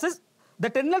terminal processes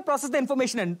the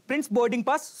information and prints boarding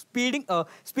pass,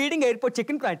 speeding airport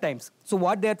check-in times. So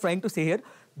what they are trying to say here,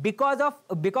 because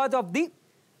of the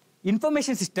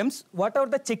information systems, whatever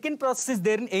the check-in process is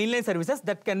there in airline services,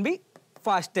 that can be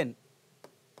fastened.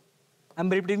 I'm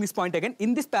repeating this point again.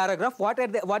 In this paragraph, what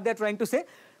they are trying to say,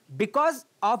 because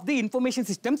of the information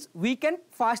systems, we can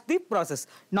fast the process.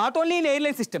 Not only in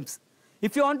airline systems.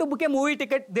 If you want to book a movie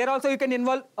ticket, there also you can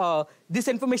involve this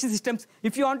information systems.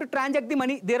 If you want to transact the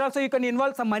money, there also you can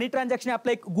involve some money transaction app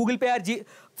like Google Pay or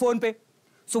Phone Pay.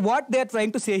 So what they are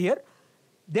trying to say here,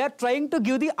 they are trying to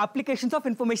give the applications of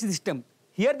information system.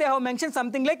 Here they have mentioned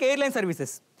something like airline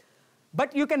services.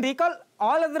 But you can recall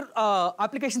all other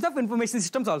applications of information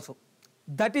systems also.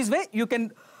 That is why you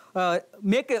can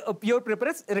make a pure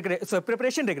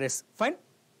preparation regress. Fine?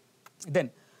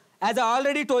 Then, as I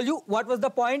already told you, what was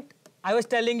the point I was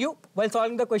telling you while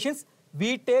solving the questions?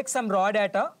 We take some raw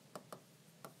data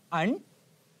and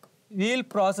we'll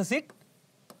process it.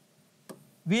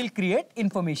 We'll create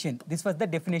information. This was the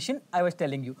definition I was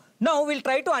telling you. Now we'll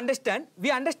try to understand. We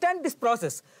understand this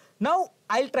process. Now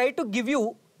I'll try to give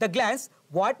you the glance.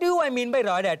 What do I mean by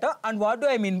raw data and what do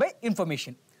I mean by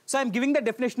information? So I'm giving the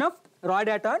definition of raw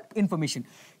data and information.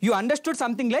 You understood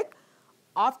something like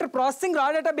after processing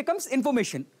raw data becomes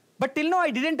information. But till now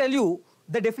I didn't tell you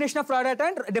the definition of raw data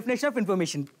and definition of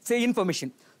information. Say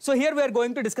information. So here we are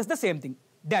going to discuss the same thing.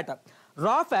 Data.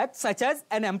 Raw facts such as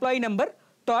an employee number,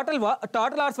 total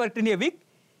hours worked in a week,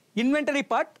 inventory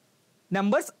part,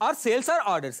 numbers or sales or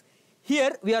orders.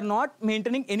 Here we are not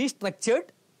maintaining any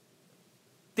structured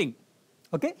thing.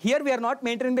 Okay? Here we are not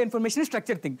maintaining the information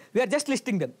structured thing. We are just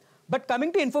listing them. But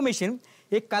coming to information,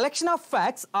 a collection of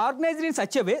facts organized in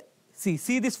such a way,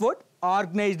 see this word,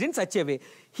 organized in such a way.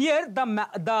 Here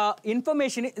the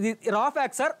information, the raw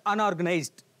facts are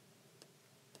unorganized.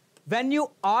 When you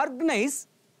organize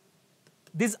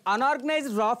these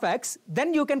unorganized raw facts,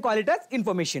 then you can call it as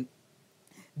information.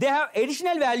 They have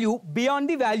additional value beyond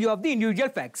the value of the individual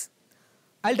facts.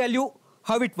 I'll tell you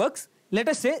how it works. Let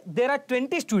us say there are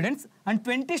 20 students and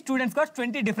 20 students got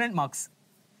 20 different marks.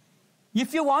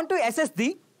 If you want to assess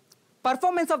the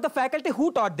performance of the faculty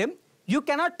who taught them, you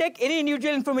cannot take any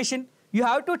individual information. You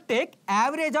have to take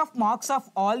average of marks of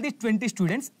all these 20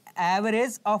 students,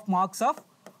 average of marks of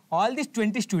all these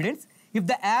 20 students. If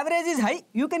the average is high,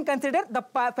 you can consider the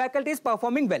faculty is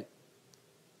performing well.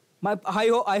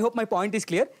 I hope my point is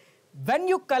clear. When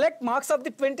you collect marks of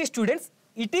the 20 students,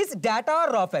 it is data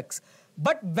or raw facts.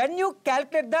 But when you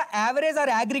calculate the average or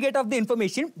aggregate of the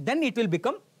information, then it will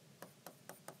become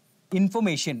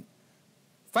information.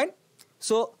 Fine?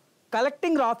 So,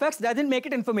 collecting raw facts doesn't make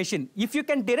it information. If you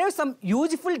can derive some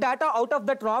useful data out of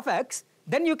that raw facts,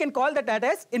 then you can call that data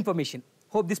as information.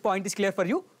 Hope this point is clear for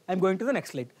you. I'm going to the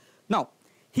next slide. Now,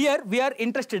 here we are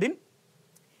interested in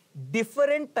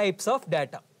different types of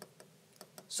data.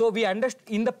 So, we understood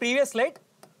in the previous slide,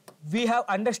 we have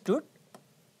understood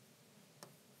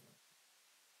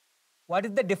what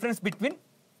is the difference between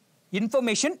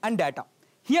information and data.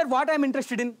 Here what I am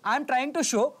interested in, I am trying to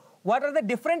show what are the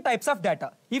different types of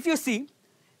data. If you see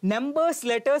numbers,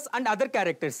 letters and other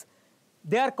characters,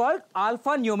 they are called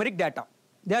alphanumeric data.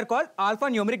 They are called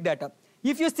alphanumeric data.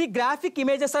 If you see graphic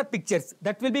images or pictures,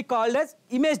 that will be called as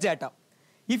image data.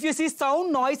 If you see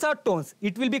sound, noise or tones,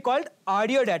 it will be called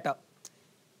audio data.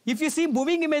 If you see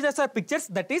moving images or pictures,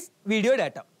 that is video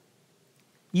data.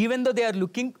 Even though they are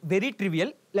looking very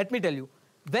trivial, let me tell you,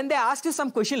 when they ask you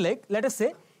some question like, let us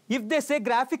say, if they say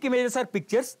graphic images or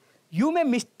pictures, you may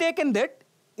mistaken that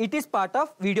it is part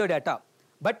of video data,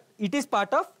 but it is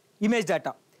part of image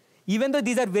data. Even though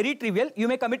these are very trivial, you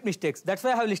may commit mistakes. That's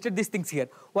why I have listed these things here.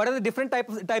 What are the different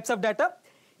types of data?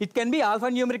 It can be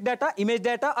alphanumeric data, image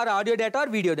data, or audio data, or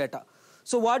video data.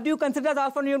 So what do you consider as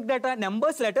alphanumeric data?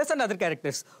 Numbers, letters, and other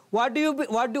characters. What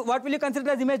will you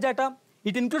consider as image data?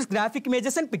 It includes graphic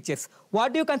images and pictures.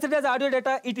 What do you consider as audio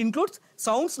data? It includes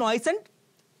sounds, noise, and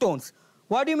tones.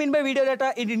 What do you mean by video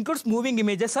data? It includes moving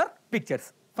images or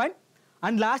pictures. Fine.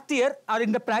 And last year, or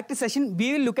in the practice session,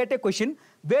 we will look at a question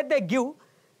where they give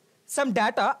some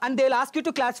data and they will ask you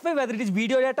to classify whether it is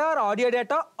video data or audio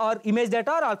data or image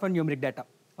data or alphanumeric data.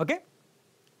 Okay?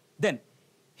 Then,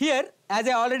 here, as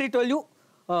I already told you,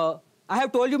 I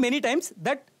have told you many times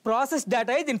that processed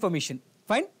data is information.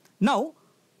 Fine? Now,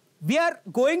 we are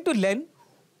going to learn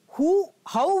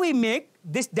how we make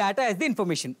this data as the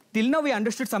information. Till now, we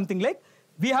understood something like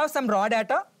we have some raw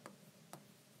data,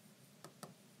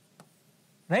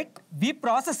 right? We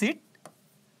process it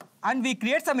and we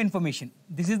create some information.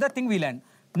 This is the thing we learn.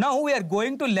 Now we are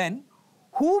going to learn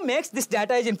who makes this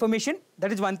data as information.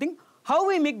 That is one thing. How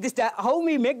we make this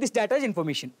data as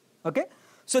information. Okay.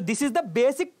 So this is the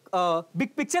basic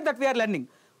big picture that we are learning.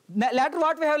 Later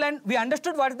what we have learned, we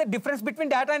understood what is the difference between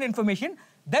data and information.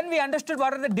 Then we understood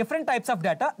what are the different types of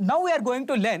data. Now we are going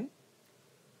to learn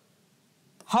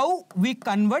how we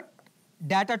convert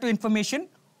data to information,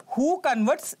 who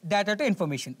converts data to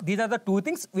information. These are the two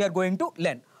things we are going to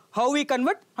learn. How we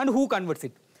convert and who converts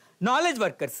it. Knowledge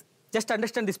workers, just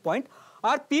understand this point,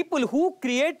 are people who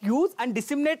create, use and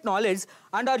disseminate knowledge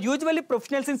and are usually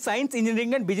professionals in science,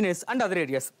 engineering and business and other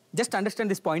areas. Just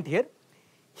understand this point here.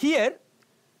 Here,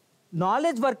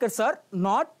 knowledge workers are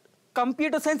not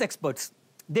computer science experts.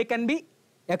 They can be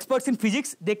experts in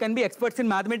physics, they can be experts in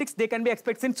mathematics, they can be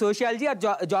experts in sociology or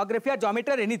geography or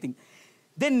geometry or anything.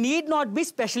 They need not be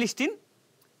specialists in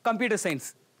computer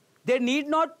science. They need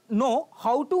not know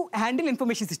how to handle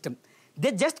information system.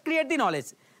 They just create the knowledge.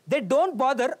 They don't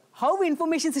bother how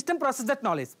information system process that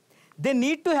knowledge. They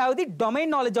need to have the domain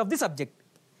knowledge of the subject.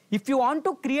 If you want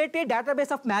to create a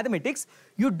database of mathematics,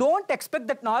 you don't expect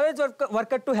that knowledge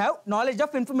worker to have knowledge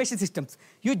of information systems.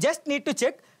 You just need to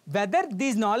check whether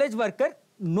these knowledge worker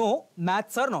know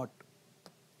maths or not.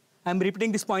 I'm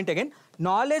repeating this point again.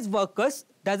 Knowledge workers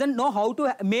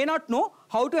may not know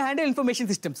how to handle information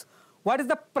systems. What is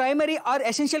the primary or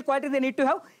essential quality they need to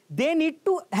have? They need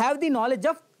to have the knowledge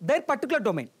of their particular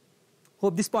domain.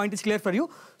 Hope this point is clear for you.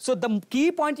 So the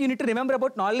key point you need to remember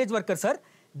about knowledge workers are,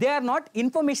 they are not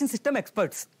information system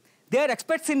experts. They are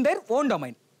experts in their own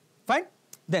domain. Fine?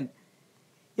 Then,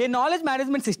 a knowledge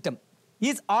management system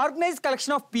is organized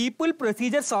collection of people,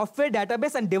 procedures, software,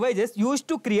 database and devices used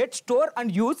to create, store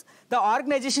and use the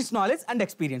organization's knowledge and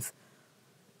experience.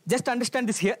 Just understand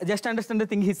this here. Just understand the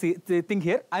thing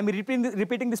here. I'm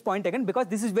repeating this point again because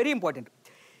this is very important.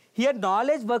 Here,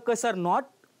 knowledge workers are not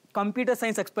computer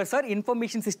science experts or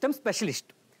information system specialists.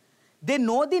 They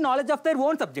know the knowledge of their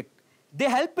own subject. They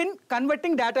help in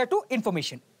converting data to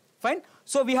information. Fine?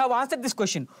 So we have answered this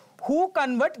question. Who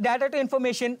convert data to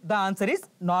information? The answer is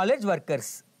knowledge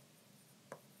workers.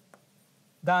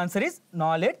 The answer is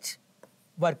knowledge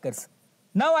workers.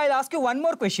 Now I'll ask you one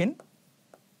more question.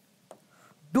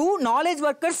 Do knowledge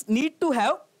workers need to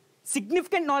have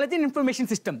significant knowledge in information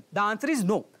system? The answer is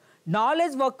no.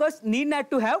 Knowledge workers need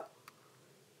not to have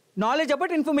knowledge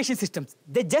about information systems.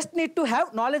 They just need to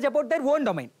have knowledge about their own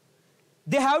domain.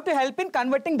 They have to help in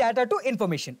converting data to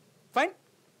information. Fine?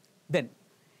 Then,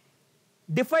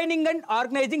 defining and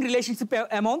organizing relationship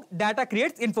among data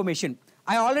creates information.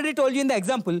 I already told you in the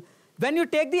example, when you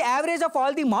take the average of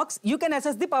all the marks, you can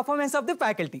assess the performance of the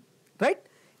faculty. Right?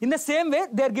 In the same way,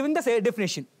 they are giving the same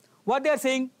definition. What they are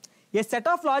saying? A set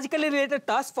of logically related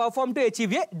tasks performed to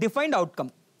achieve a defined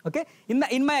outcome. Okay?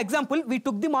 In my example, we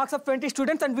took the marks of 20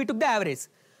 students and we took the average.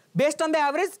 Based on the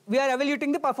average, we are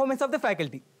evaluating the performance of the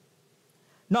faculty.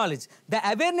 Knowledge. The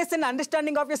awareness and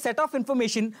understanding of a set of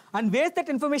information and ways that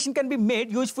information can be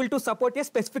made useful to support a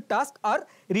specific task or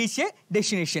reach a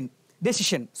decision.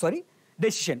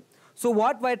 So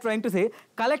what we are trying to say,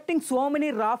 collecting so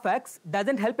many raw facts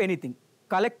doesn't help anything.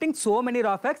 Collecting so many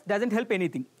raw facts doesn't help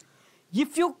anything.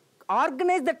 If you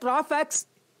organize the raw facts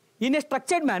in a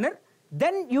structured manner,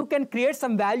 then you can create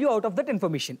some value out of that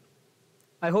information.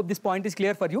 I hope this point is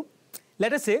clear for you.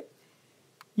 Let us say,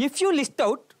 if you list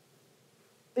out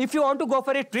if you want to go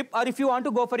for a trip or if you want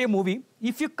to go for a movie,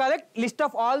 if you collect list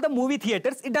of all the movie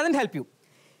theaters, it doesn't help you.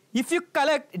 If you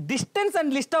collect distance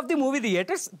and list of the movie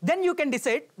theaters, then you can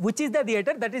decide which is the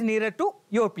theater that is nearer to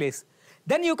your place.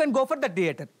 Then you can go for that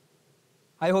theater.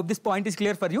 I hope this point is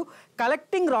clear for you.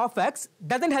 Collecting raw facts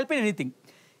doesn't help in anything.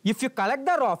 If you collect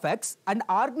the raw facts and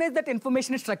organize that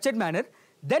information in structured manner,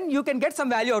 then you can get some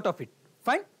value out of it.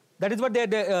 Fine? That is what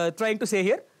they're trying to say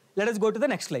here. Let us go to the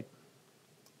next slide.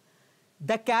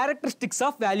 The characteristics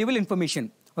of valuable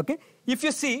information. Okay? If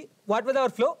you see, what was our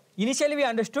flow? Initially we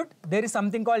understood there is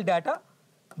something called data.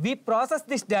 We process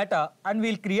this data and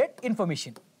we'll create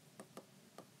information.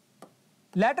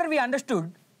 Later we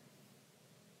understood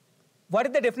what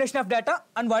is the definition of data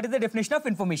and what is the definition of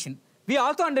information. We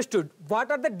also understood what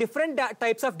are the different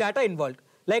types of data involved,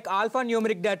 like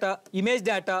alphanumeric data, image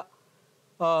data,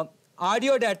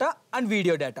 audio data and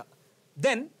video data.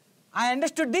 Then I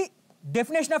understood the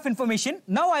definition of information.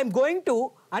 Now I am going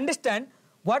to understand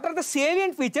what are the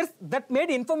salient features that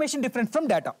made information different from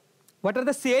data. What are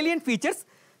the salient features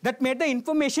that made the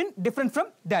information different from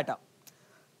data?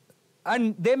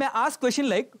 And they may ask question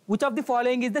like, which of the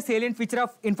following is the salient feature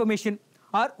of information,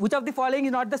 or which of the following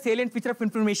is not the salient feature of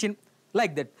information,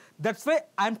 like that. That's why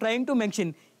I am trying to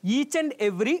mention each and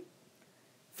every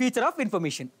feature of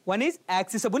information. One is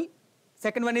accessible,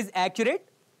 second one is accurate,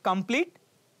 complete,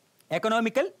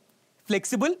 economical,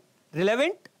 flexible,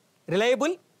 relevant,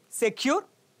 reliable, secure,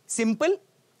 simple,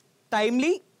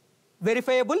 timely,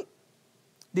 verifiable,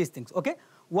 these things. Okay?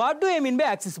 What do I mean by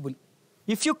accessible?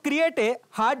 If you create a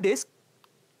hard disk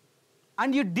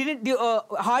and you didn't do a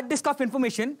hard disk of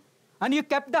information and you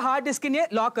kept the hard disk in a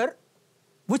locker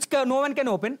which no one can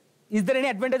open, is there any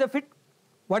advantage of it?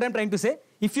 What I'm trying to say,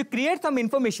 if you create some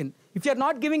information, if you are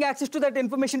not giving access to that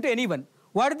information to anyone,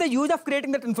 what is the use of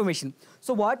creating that information?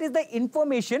 So what is the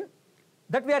information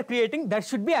that we are creating that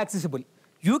should be accessible?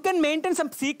 You can maintain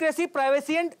some secrecy,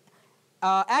 privacy and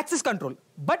access control,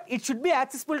 but it should be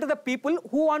accessible to the people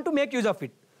who want to make use of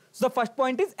it. So the first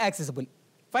point is accessible.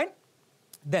 Fine?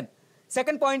 Then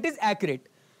second point is accurate.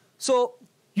 So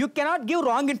you cannot give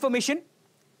wrong information.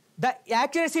 The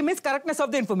accuracy means correctness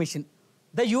of the information.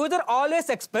 The user always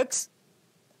expects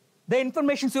the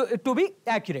information to be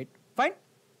accurate. Fine?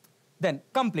 Then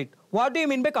complete. What do you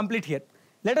mean by complete here?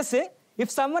 Let us say if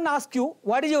someone asks you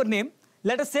what is your name,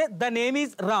 let us say the name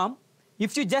is Ram.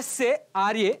 If you just say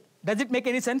RA, does it make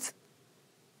any sense?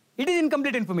 It is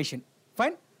incomplete information.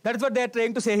 Fine? That is what they are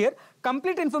trying to say here.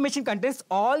 Complete information contains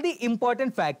all the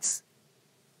important facts.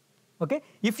 Okay?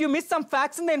 If you miss some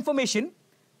facts in the information,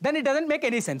 then it doesn't make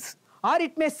any sense. Or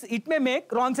it may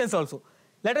make wrong sense also.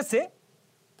 Let us say,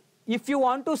 if you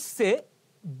want to say,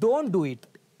 don't do it,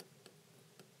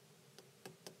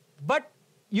 but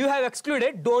you have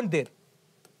excluded don't there.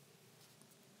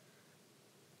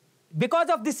 Because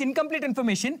of this incomplete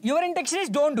information, your intention is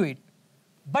don't do it,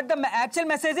 but the actual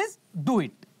message is do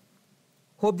it.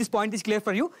 Hope this point is clear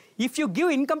for you. If you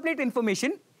give incomplete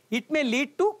information, it may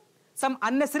lead to some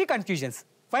unnecessary confusions.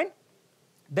 Fine?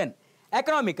 Then,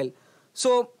 economical.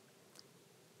 So,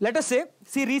 let us say,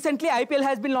 see recently IPL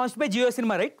has been launched by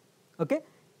JioCinema, right? Okay?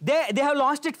 They have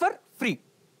launched it for free.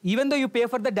 Even though you pay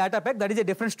for the data pack, that is a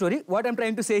different story. What I'm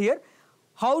trying to say here,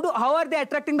 how are they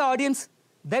attracting the audience?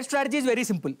 Their strategy is very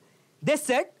simple. They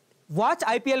said, watch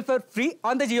IPL for free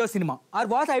on the JioCinema or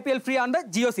watch IPL free on the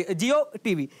Jio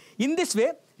TV. In this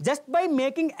way, just by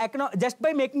making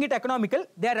it economical,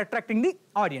 they are attracting the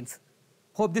audience.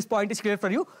 Hope this point is clear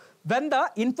for you. When the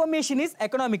information is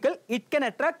economical, it can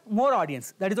attract more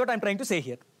audience. That is what I'm trying to say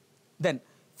here. Then,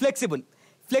 flexible.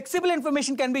 Flexible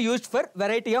information can be used for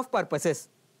variety of purposes.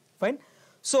 Fine?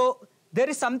 So, there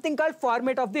is something called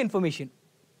format of the information.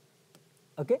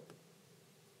 Okay?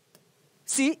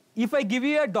 See, if I give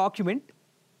you a document,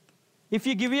 if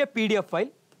you give you a PDF file,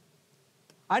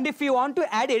 and if you want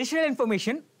to add additional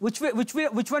information, which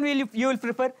one will you will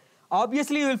prefer?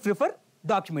 Obviously, you will prefer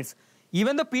documents.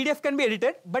 Even the PDF can be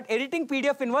edited, but editing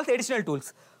PDF involves additional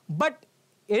tools. But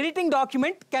editing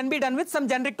document can be done with some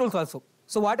generic tools also.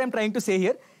 So what I'm trying to say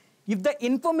here, if the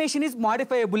information is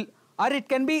modifiable or it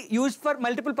can be used for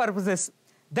multiple purposes,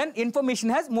 then information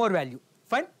has more value.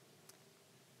 Fine?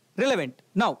 Relevant.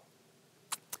 Now,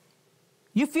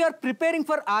 if you are preparing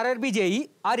for RRB JE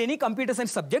or any computer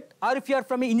science subject, or if you are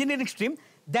from an engineering stream,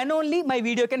 then only my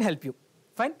video can help you.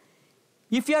 Fine?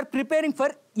 If you are preparing for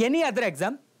any other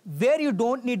exam where you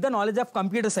don't need the knowledge of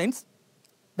computer science,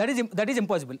 that is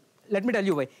impossible. Let me tell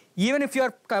you why. Even if you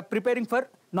are preparing for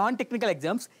non-technical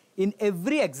exams, in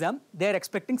every exam, they are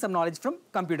expecting some knowledge from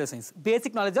computer science,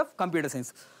 basic knowledge of computer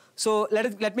science. So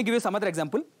let me give you some other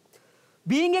example.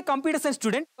 being a computer science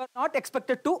student, you are not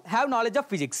expected to have knowledge of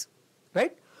physics,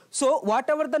 right? So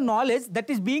whatever the knowledge that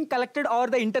is being collected over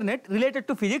the internet related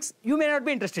to physics, you may not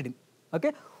be interested in,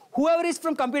 okay? Whoever is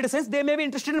from computer science, they may be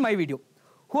interested in my video.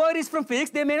 Whoever is from physics,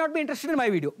 they may not be interested in my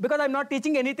video because I'm not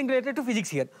teaching anything related to physics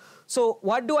here. So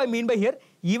what do I mean by here?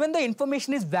 Even the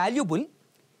information is valuable,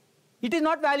 it is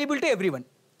not valuable to everyone.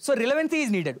 So relevancy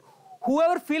is needed.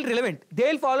 Whoever feel relevant,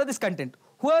 they will follow this content.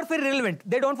 Whoever feel relevant,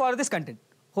 they don't follow this content.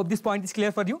 Hope this point is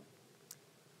clear for you.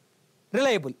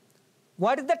 Reliable.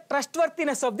 What is the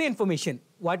trustworthiness of the information?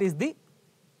 What is the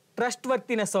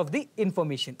trustworthiness of the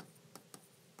information?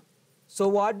 So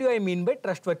what do I mean by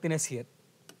trustworthiness here?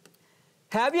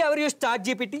 Have you ever used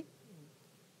ChatGPT?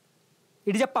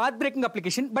 It is a path-breaking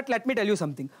application, but let me tell you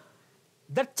something.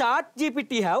 The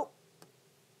ChatGPT have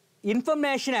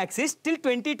information access till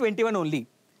 2021 only.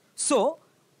 So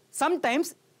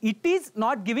sometimes it is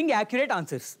not giving accurate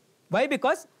answers. Why?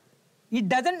 Because it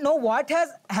doesn't know what has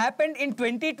happened in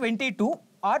 2022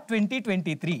 or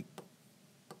 2023.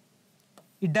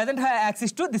 It doesn't have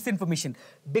access to this information.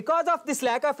 Because of this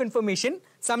lack of information,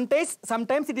 sometimes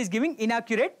it is giving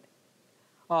inaccurate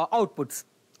outputs.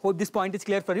 Hope this point is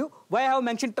clear for you. Why I have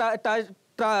mentioned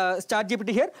ChatGPT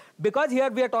here? Because here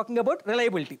we are talking about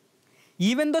reliability.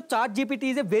 Even though ChatGPT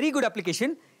is a very good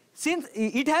application, since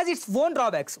it has its own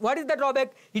drawbacks. What is the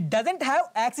drawback? It doesn't have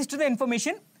access to the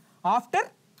information after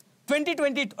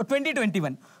 2020 or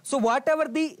 2021. So whatever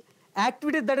the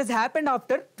activity that has happened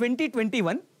after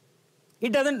 2021,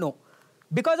 it doesn't know.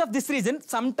 Because of this reason,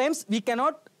 sometimes we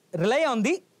cannot rely on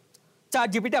the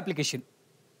ChatGPT application.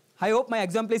 I hope my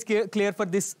example is clear for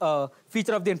this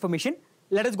feature of the information.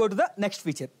 Let us go to the next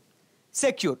feature.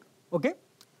 Secure. Okay.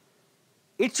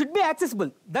 It should be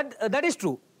accessible. That is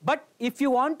true. But if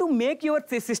you want to make your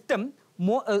system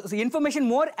more information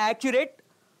more accurate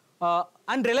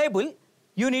and reliable,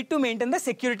 you need to maintain the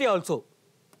security also.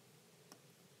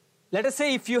 Let us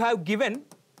say if you have given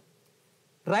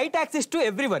right access to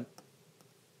everyone,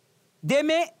 they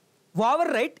may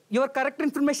overwrite your correct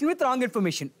information with wrong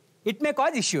information. It may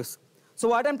cause issues. So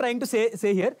what I'm trying to say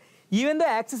here, even though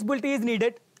accessibility is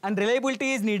needed and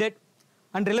reliability is needed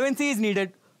and relevancy is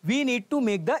needed, we need to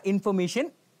make the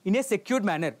information in a secured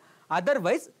manner.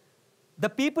 Otherwise, the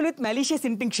people with malicious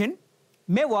intention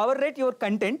may overwrite your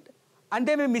content and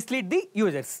they may mislead the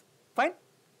users. Fine?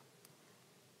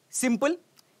 Simple.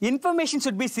 Information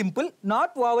should be simple,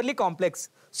 not overly complex.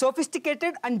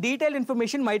 Sophisticated and detailed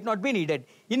information might not be needed.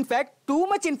 In fact, too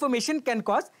much information can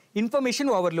cause information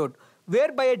overload,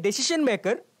 whereby a decision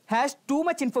maker has too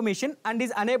much information and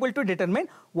is unable to determine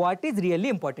what is really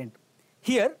important.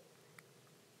 Here,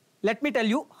 let me tell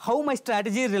you how my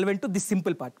strategy is relevant to this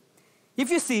simple part.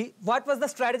 If you see, what was the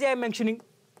strategy I am mentioning?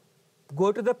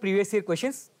 Go to the previous year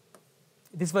questions.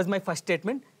 This was my first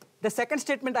statement. The second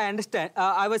statement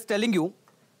I was telling you,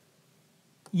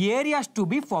 areas to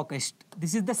be focused.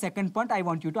 This is the second point I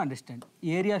want you to understand.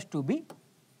 Areas to be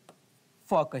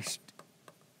focused.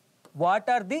 What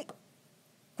are the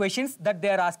questions that they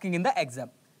are asking in the exam?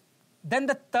 Then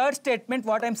the third statement,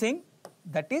 what I am saying,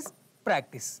 that is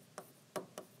practice.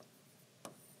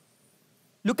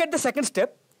 Look at the second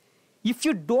step. If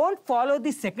you don't follow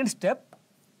the second step,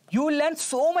 you will learn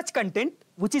so much content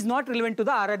which is not relevant to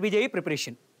the RRB JE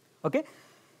preparation. Okay?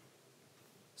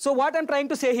 So what I am trying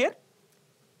to say here,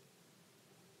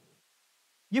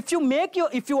 if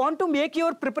you want to make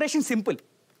your preparation simple,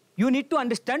 you need to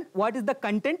understand what is the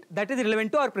content that is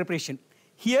relevant to our preparation.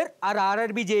 Here, our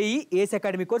RRB JE ACE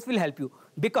Academy course will help you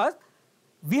because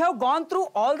we have gone through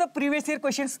all the previous year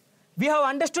questions. We have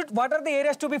understood what are the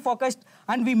areas to be focused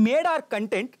and we made our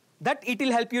content that it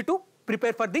will help you to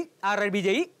prepare for the RRB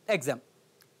JE exam.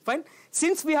 Fine.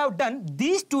 Since we have done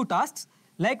these two tasks,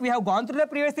 like we have gone through the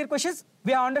previous year questions,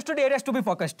 we have understood areas to be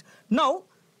focused. Now,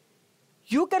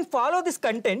 you can follow this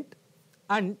content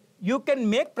and you can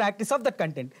make practice of that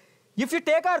content. If you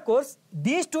take our course,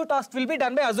 these two tasks will be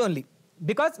done by us only.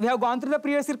 Because we have gone through the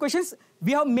previous year questions,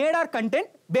 we have made our content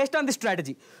based on this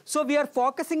strategy. So we are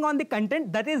focusing on the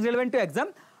content that is relevant to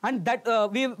exam and that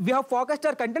we have focused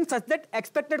our content such that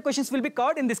expected questions will be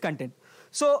covered in this content.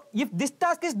 So if this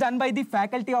task is done by the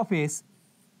faculty of ACE,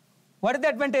 what is the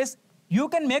advantage? You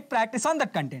can make practice on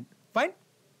that content. Fine?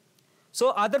 So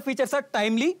other features are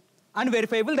timely and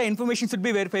verifiable. The information should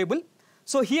be verifiable.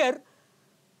 So here,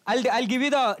 I'll give you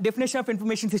the definition of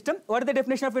information system. What is the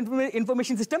definition of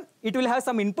information system? It will have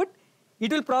some input.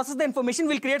 It will process the information,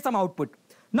 will create some output.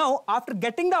 Now, after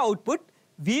getting the output,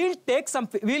 we'll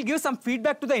give some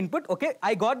feedback to the input. Okay,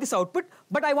 I got this output,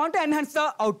 but I want to enhance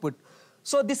the output.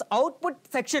 So this output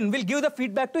section will give the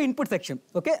feedback to input section.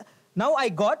 Okay, now I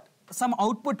got some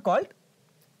output called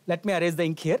let me erase the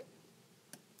ink here.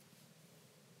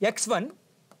 X1,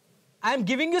 I am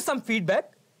giving you some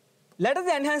feedback. Let us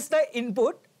enhance the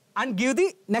input and give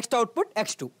the next output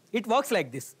X2. It works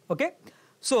like this, okay?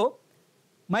 So,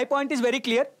 my point is very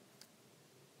clear.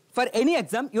 For any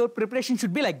exam, your preparation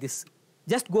should be like this.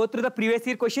 Just go through the previous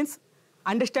year questions,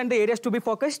 understand the areas to be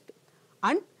focused,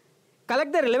 and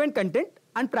collect the relevant content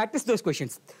and practice those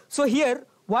questions. So here,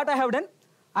 what I have done,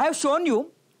 I have shown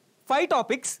you 5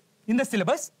 topics in the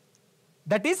syllabus.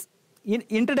 That is, in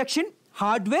introduction,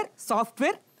 hardware,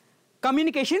 software,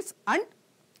 communications, and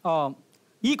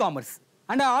e-commerce.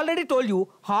 And I already told you,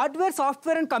 hardware,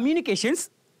 software, and communications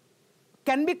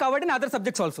can be covered in other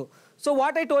subjects also. So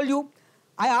what I told you,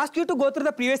 I asked you to go through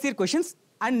the previous year questions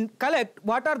and collect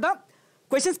what are the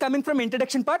questions coming from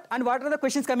introduction part and what are the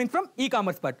questions coming from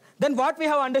e-commerce part. Then what we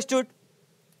have understood,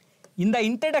 in the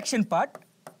introduction part,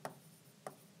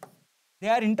 they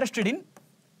are interested in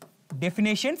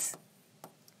definitions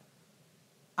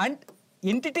and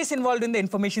entities involved in the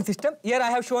information system. Here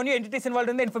I have shown you entities involved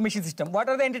in the information system. What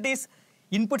are the entities?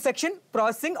 Input section,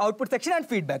 processing, output section, and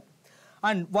feedback.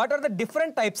 And what are the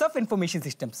different types of information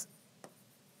systems?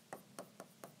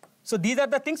 So these are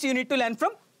the things you need to learn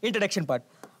from introduction part.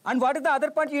 And what is the other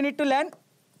part you need to learn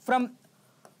from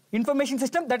information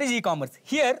system? That is e-commerce.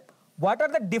 Here, what are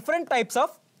the different types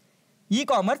of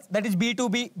e-commerce? That is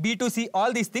B2B, B2C,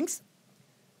 all these things.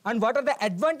 And what are the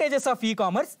advantages of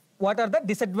e-commerce? What are the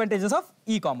disadvantages of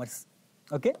e-commerce?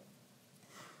 Okay.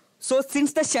 So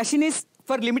since the session is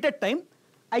for limited time,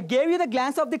 I gave you the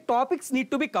glance of the topics need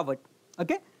to be covered.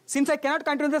 Okay. Since I cannot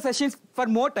continue the sessions for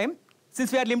more time,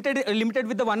 since we are limited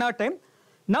with the 1 hour time,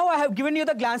 now I have given you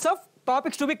the glance of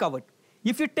topics to be covered.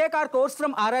 If you take our course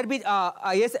from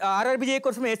RRBJE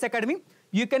course from AS Academy,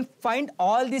 you can find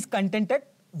all this content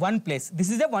at one place. This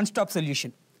is a one-stop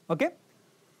solution. Okay.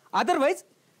 Otherwise,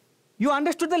 you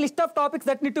understood the list of topics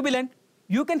that need to be learned.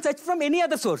 You can search from any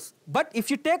other source. But if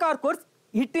you take our course,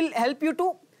 it will help you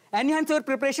to enhance your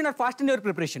preparation or fasten your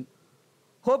preparation.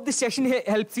 Hope this session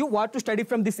helps you what to study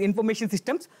from this information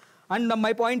systems. And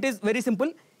my point is very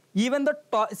simple. Even the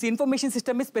information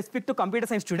system is specific to computer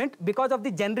science student. Because of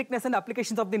the genericness and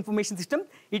applications of the information system,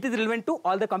 it is relevant to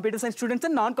all the computer science students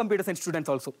and non-computer science students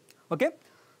also. Okay.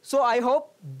 So I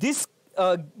hope this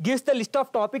gives the list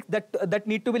of topics that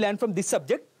need to be learned from this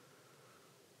subject.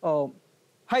 I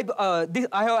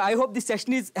hope this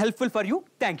session is helpful for you.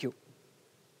 Thank you.